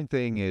top line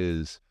thing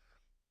is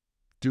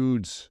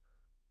dudes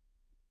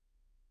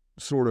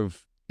sort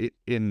of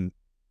in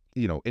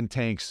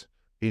tanks,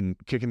 in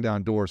kicking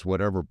down doors,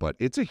 whatever, but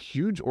it's a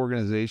huge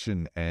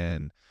organization,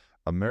 and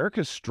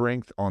America's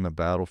strength on the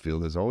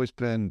battlefield has always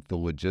been the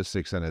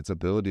logistics and its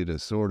ability to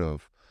sort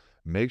of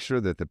make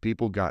sure that the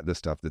people got the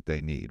stuff that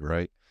they need,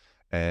 right?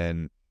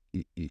 And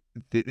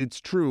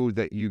it's true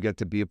that you get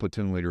to be a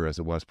platoon leader as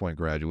a West Point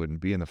graduate and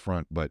be in the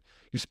front, but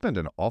you spend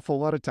an awful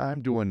lot of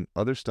time doing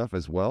other stuff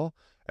as well.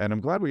 And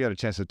I'm glad we got a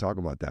chance to talk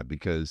about that,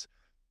 because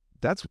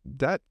that's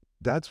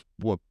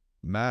what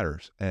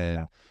matters.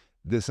 And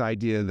this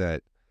idea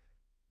that,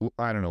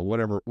 I don't know,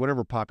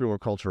 whatever popular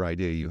culture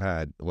idea you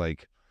had,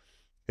 like,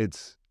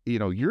 it's,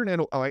 you're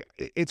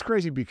it's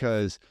crazy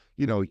because,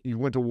 you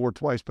went to war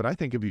twice, but I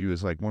think of you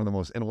as like one of the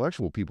most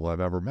intellectual people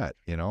I've ever met,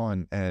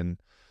 and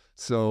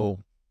so,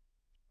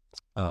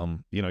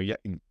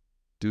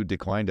 dude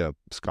declined a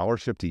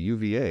scholarship to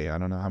UVA. I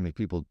don't know how many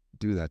people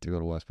do that to go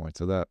to West Point.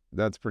 So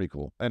that's pretty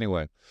cool.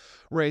 Anyway,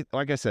 Ray,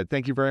 like I said,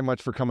 thank you very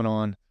much for coming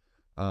on.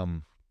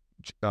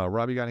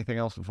 Rob, you got anything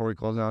else before we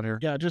close out here?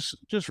 Yeah, just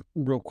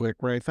real quick,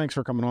 Ray, thanks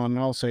for coming on. And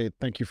I'll say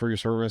thank you for your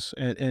service.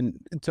 And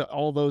to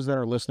all those that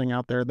are listening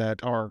out there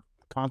that are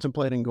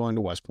contemplating going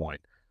to West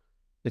Point,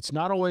 it's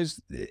not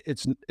always,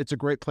 it's a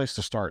great place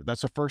to start.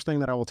 That's the first thing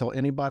that I will tell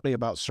anybody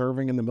about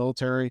serving in the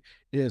military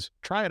is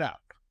try it out,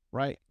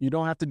 right? You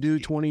don't have to do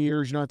 20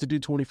 years. You don't have to do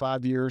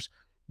 25 years.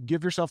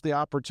 Give yourself the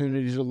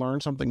opportunity to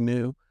learn something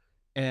new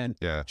and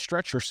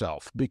stretch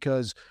yourself,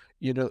 because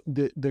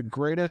the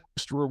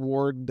greatest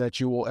reward that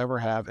you will ever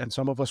have, and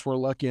some of us were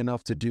lucky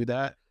enough to do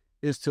that,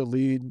 is to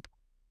lead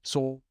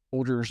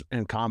soldiers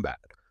in combat.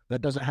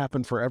 That doesn't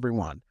happen for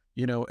everyone,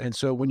 and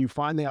so when you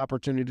find the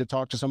opportunity to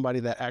talk to somebody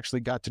that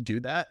actually got to do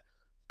that,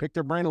 pick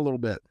their brain a little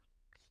bit,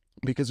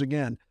 because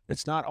again,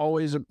 it's not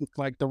always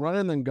like the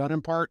running and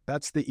gunning part.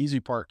 That's the easy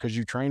part, because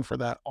you train for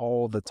that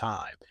all the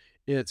time.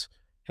 It's,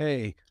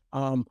 hey,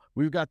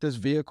 we've got this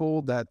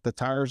vehicle that the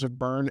tires have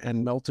burned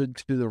and melted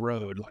to the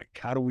road. Like,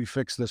 how do we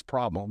fix this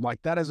problem?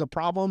 Like, that is a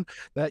problem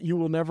that you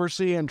will never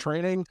see in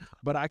training,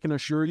 but I can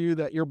assure you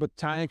that your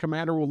battalion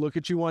commander will look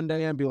at you one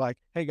day and be like,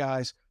 hey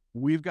guys,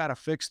 we've got to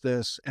fix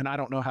this, and I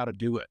don't know how to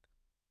do it.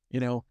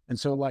 And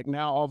so like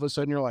now all of a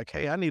sudden you're like,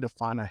 hey, I need to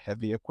find a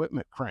heavy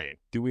equipment crane.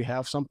 Do we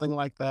have something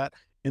like that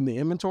in the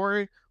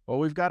inventory? Well,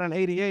 we've got an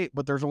 88,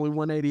 but there's only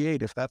one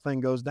 88. If that thing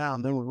goes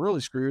down, then we're really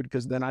screwed,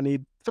 because then I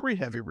need 3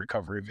 heavy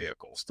recovery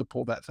vehicles to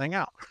pull that thing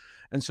out.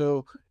 And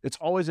so it's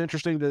always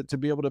interesting to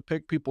be able to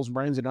pick people's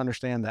brains and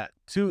understand that.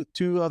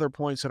 Two other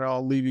points that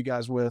I'll leave you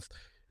guys with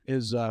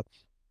is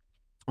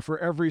for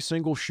every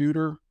single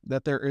shooter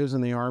that there is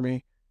in the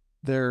Army,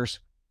 there's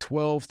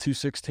 12 to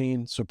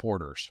 16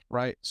 supporters,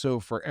 right?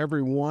 So for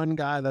every one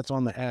guy that's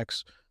on the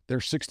X,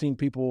 there's 16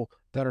 people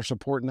that are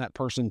supporting that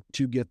person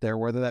to get there,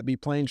 whether that be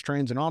planes,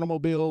 trains, and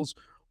automobiles,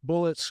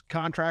 bullets,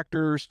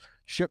 contractors,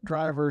 ship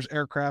drivers,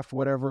 aircraft,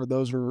 whatever.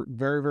 Those are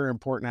very, very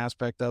important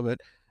aspect of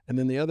it. And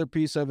then the other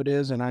piece of it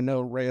is, and I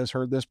know Ray has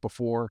heard this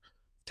before,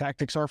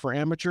 tactics are for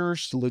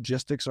amateurs,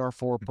 logistics are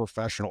for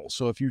professionals.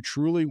 So if you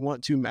truly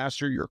want to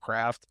master your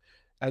craft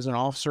as an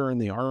officer in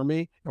the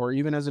Army, or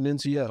even as an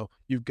NCO,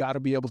 you've got to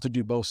be able to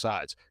do both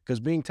sides, because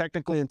being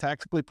technically and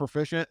tactically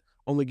proficient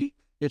only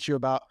gets you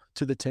about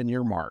to the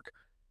 10-year mark.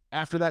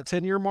 After that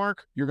 10-year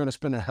mark, you're going to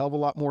spend a hell of a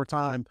lot more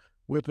time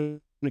whipping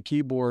the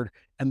keyboard,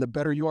 and the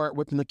better you are at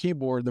whipping the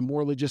keyboard, the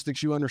more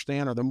logistics you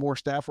understand, or the more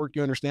staff work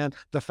you understand,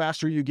 the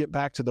faster you get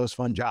back to those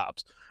fun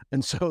jobs.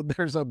 And so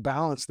there's a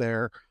balance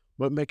there,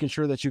 but making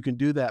sure that you can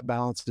do that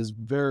balance is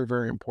very,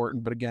 very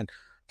important. But again,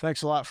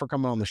 thanks a lot for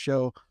coming on the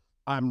show.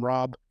 I'm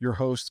Rob, your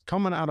host,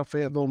 coming out of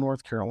Fayetteville,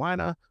 North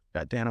Carolina.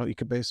 Got Dano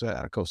Ikebesa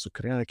out of coastal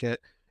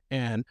Connecticut,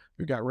 and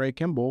we've got Ray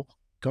Kimball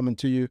coming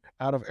to you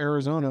out of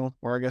Arizona,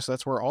 or I guess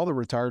that's where all the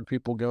retired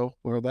people go,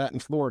 or that in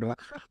Florida.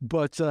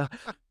 But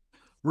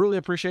really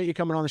appreciate you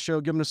coming on the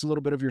show, giving us a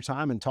little bit of your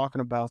time and talking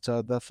about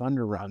the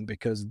Thunder Run,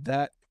 because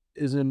that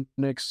is an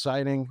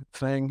exciting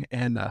thing.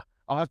 And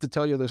I'll have to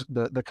tell you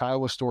the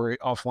Kiowa story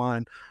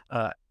offline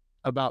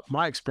about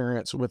my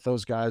experience with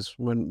those guys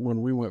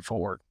when we went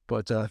forward.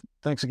 But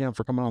thanks again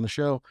for coming on the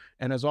show.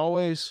 And as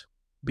always,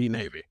 be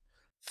Navy.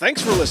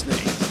 Thanks for listening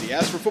to the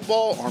As for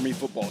Football Army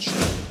Football Show.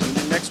 Tune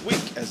in next week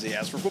as the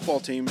As for Football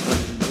team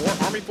brings you more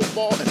Army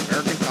football and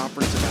American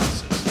Conference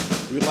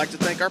analysis. We would like to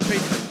thank our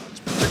patrons,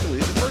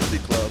 particularly the Diversity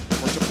Club,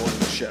 for supporting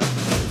the show.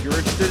 If you're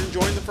interested in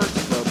joining the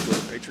Diversity Club, go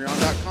to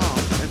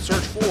patreon.com and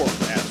search for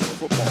As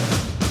for Football.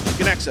 You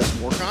can access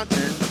more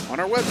content on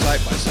our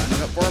website by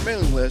signing up for our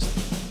mailing list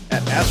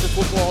at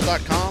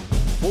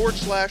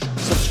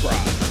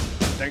asforfootball.com/subscribe.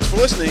 Thanks for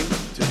listening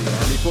to the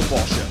Army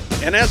Football Show.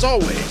 And as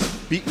always,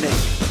 beat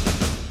Navy.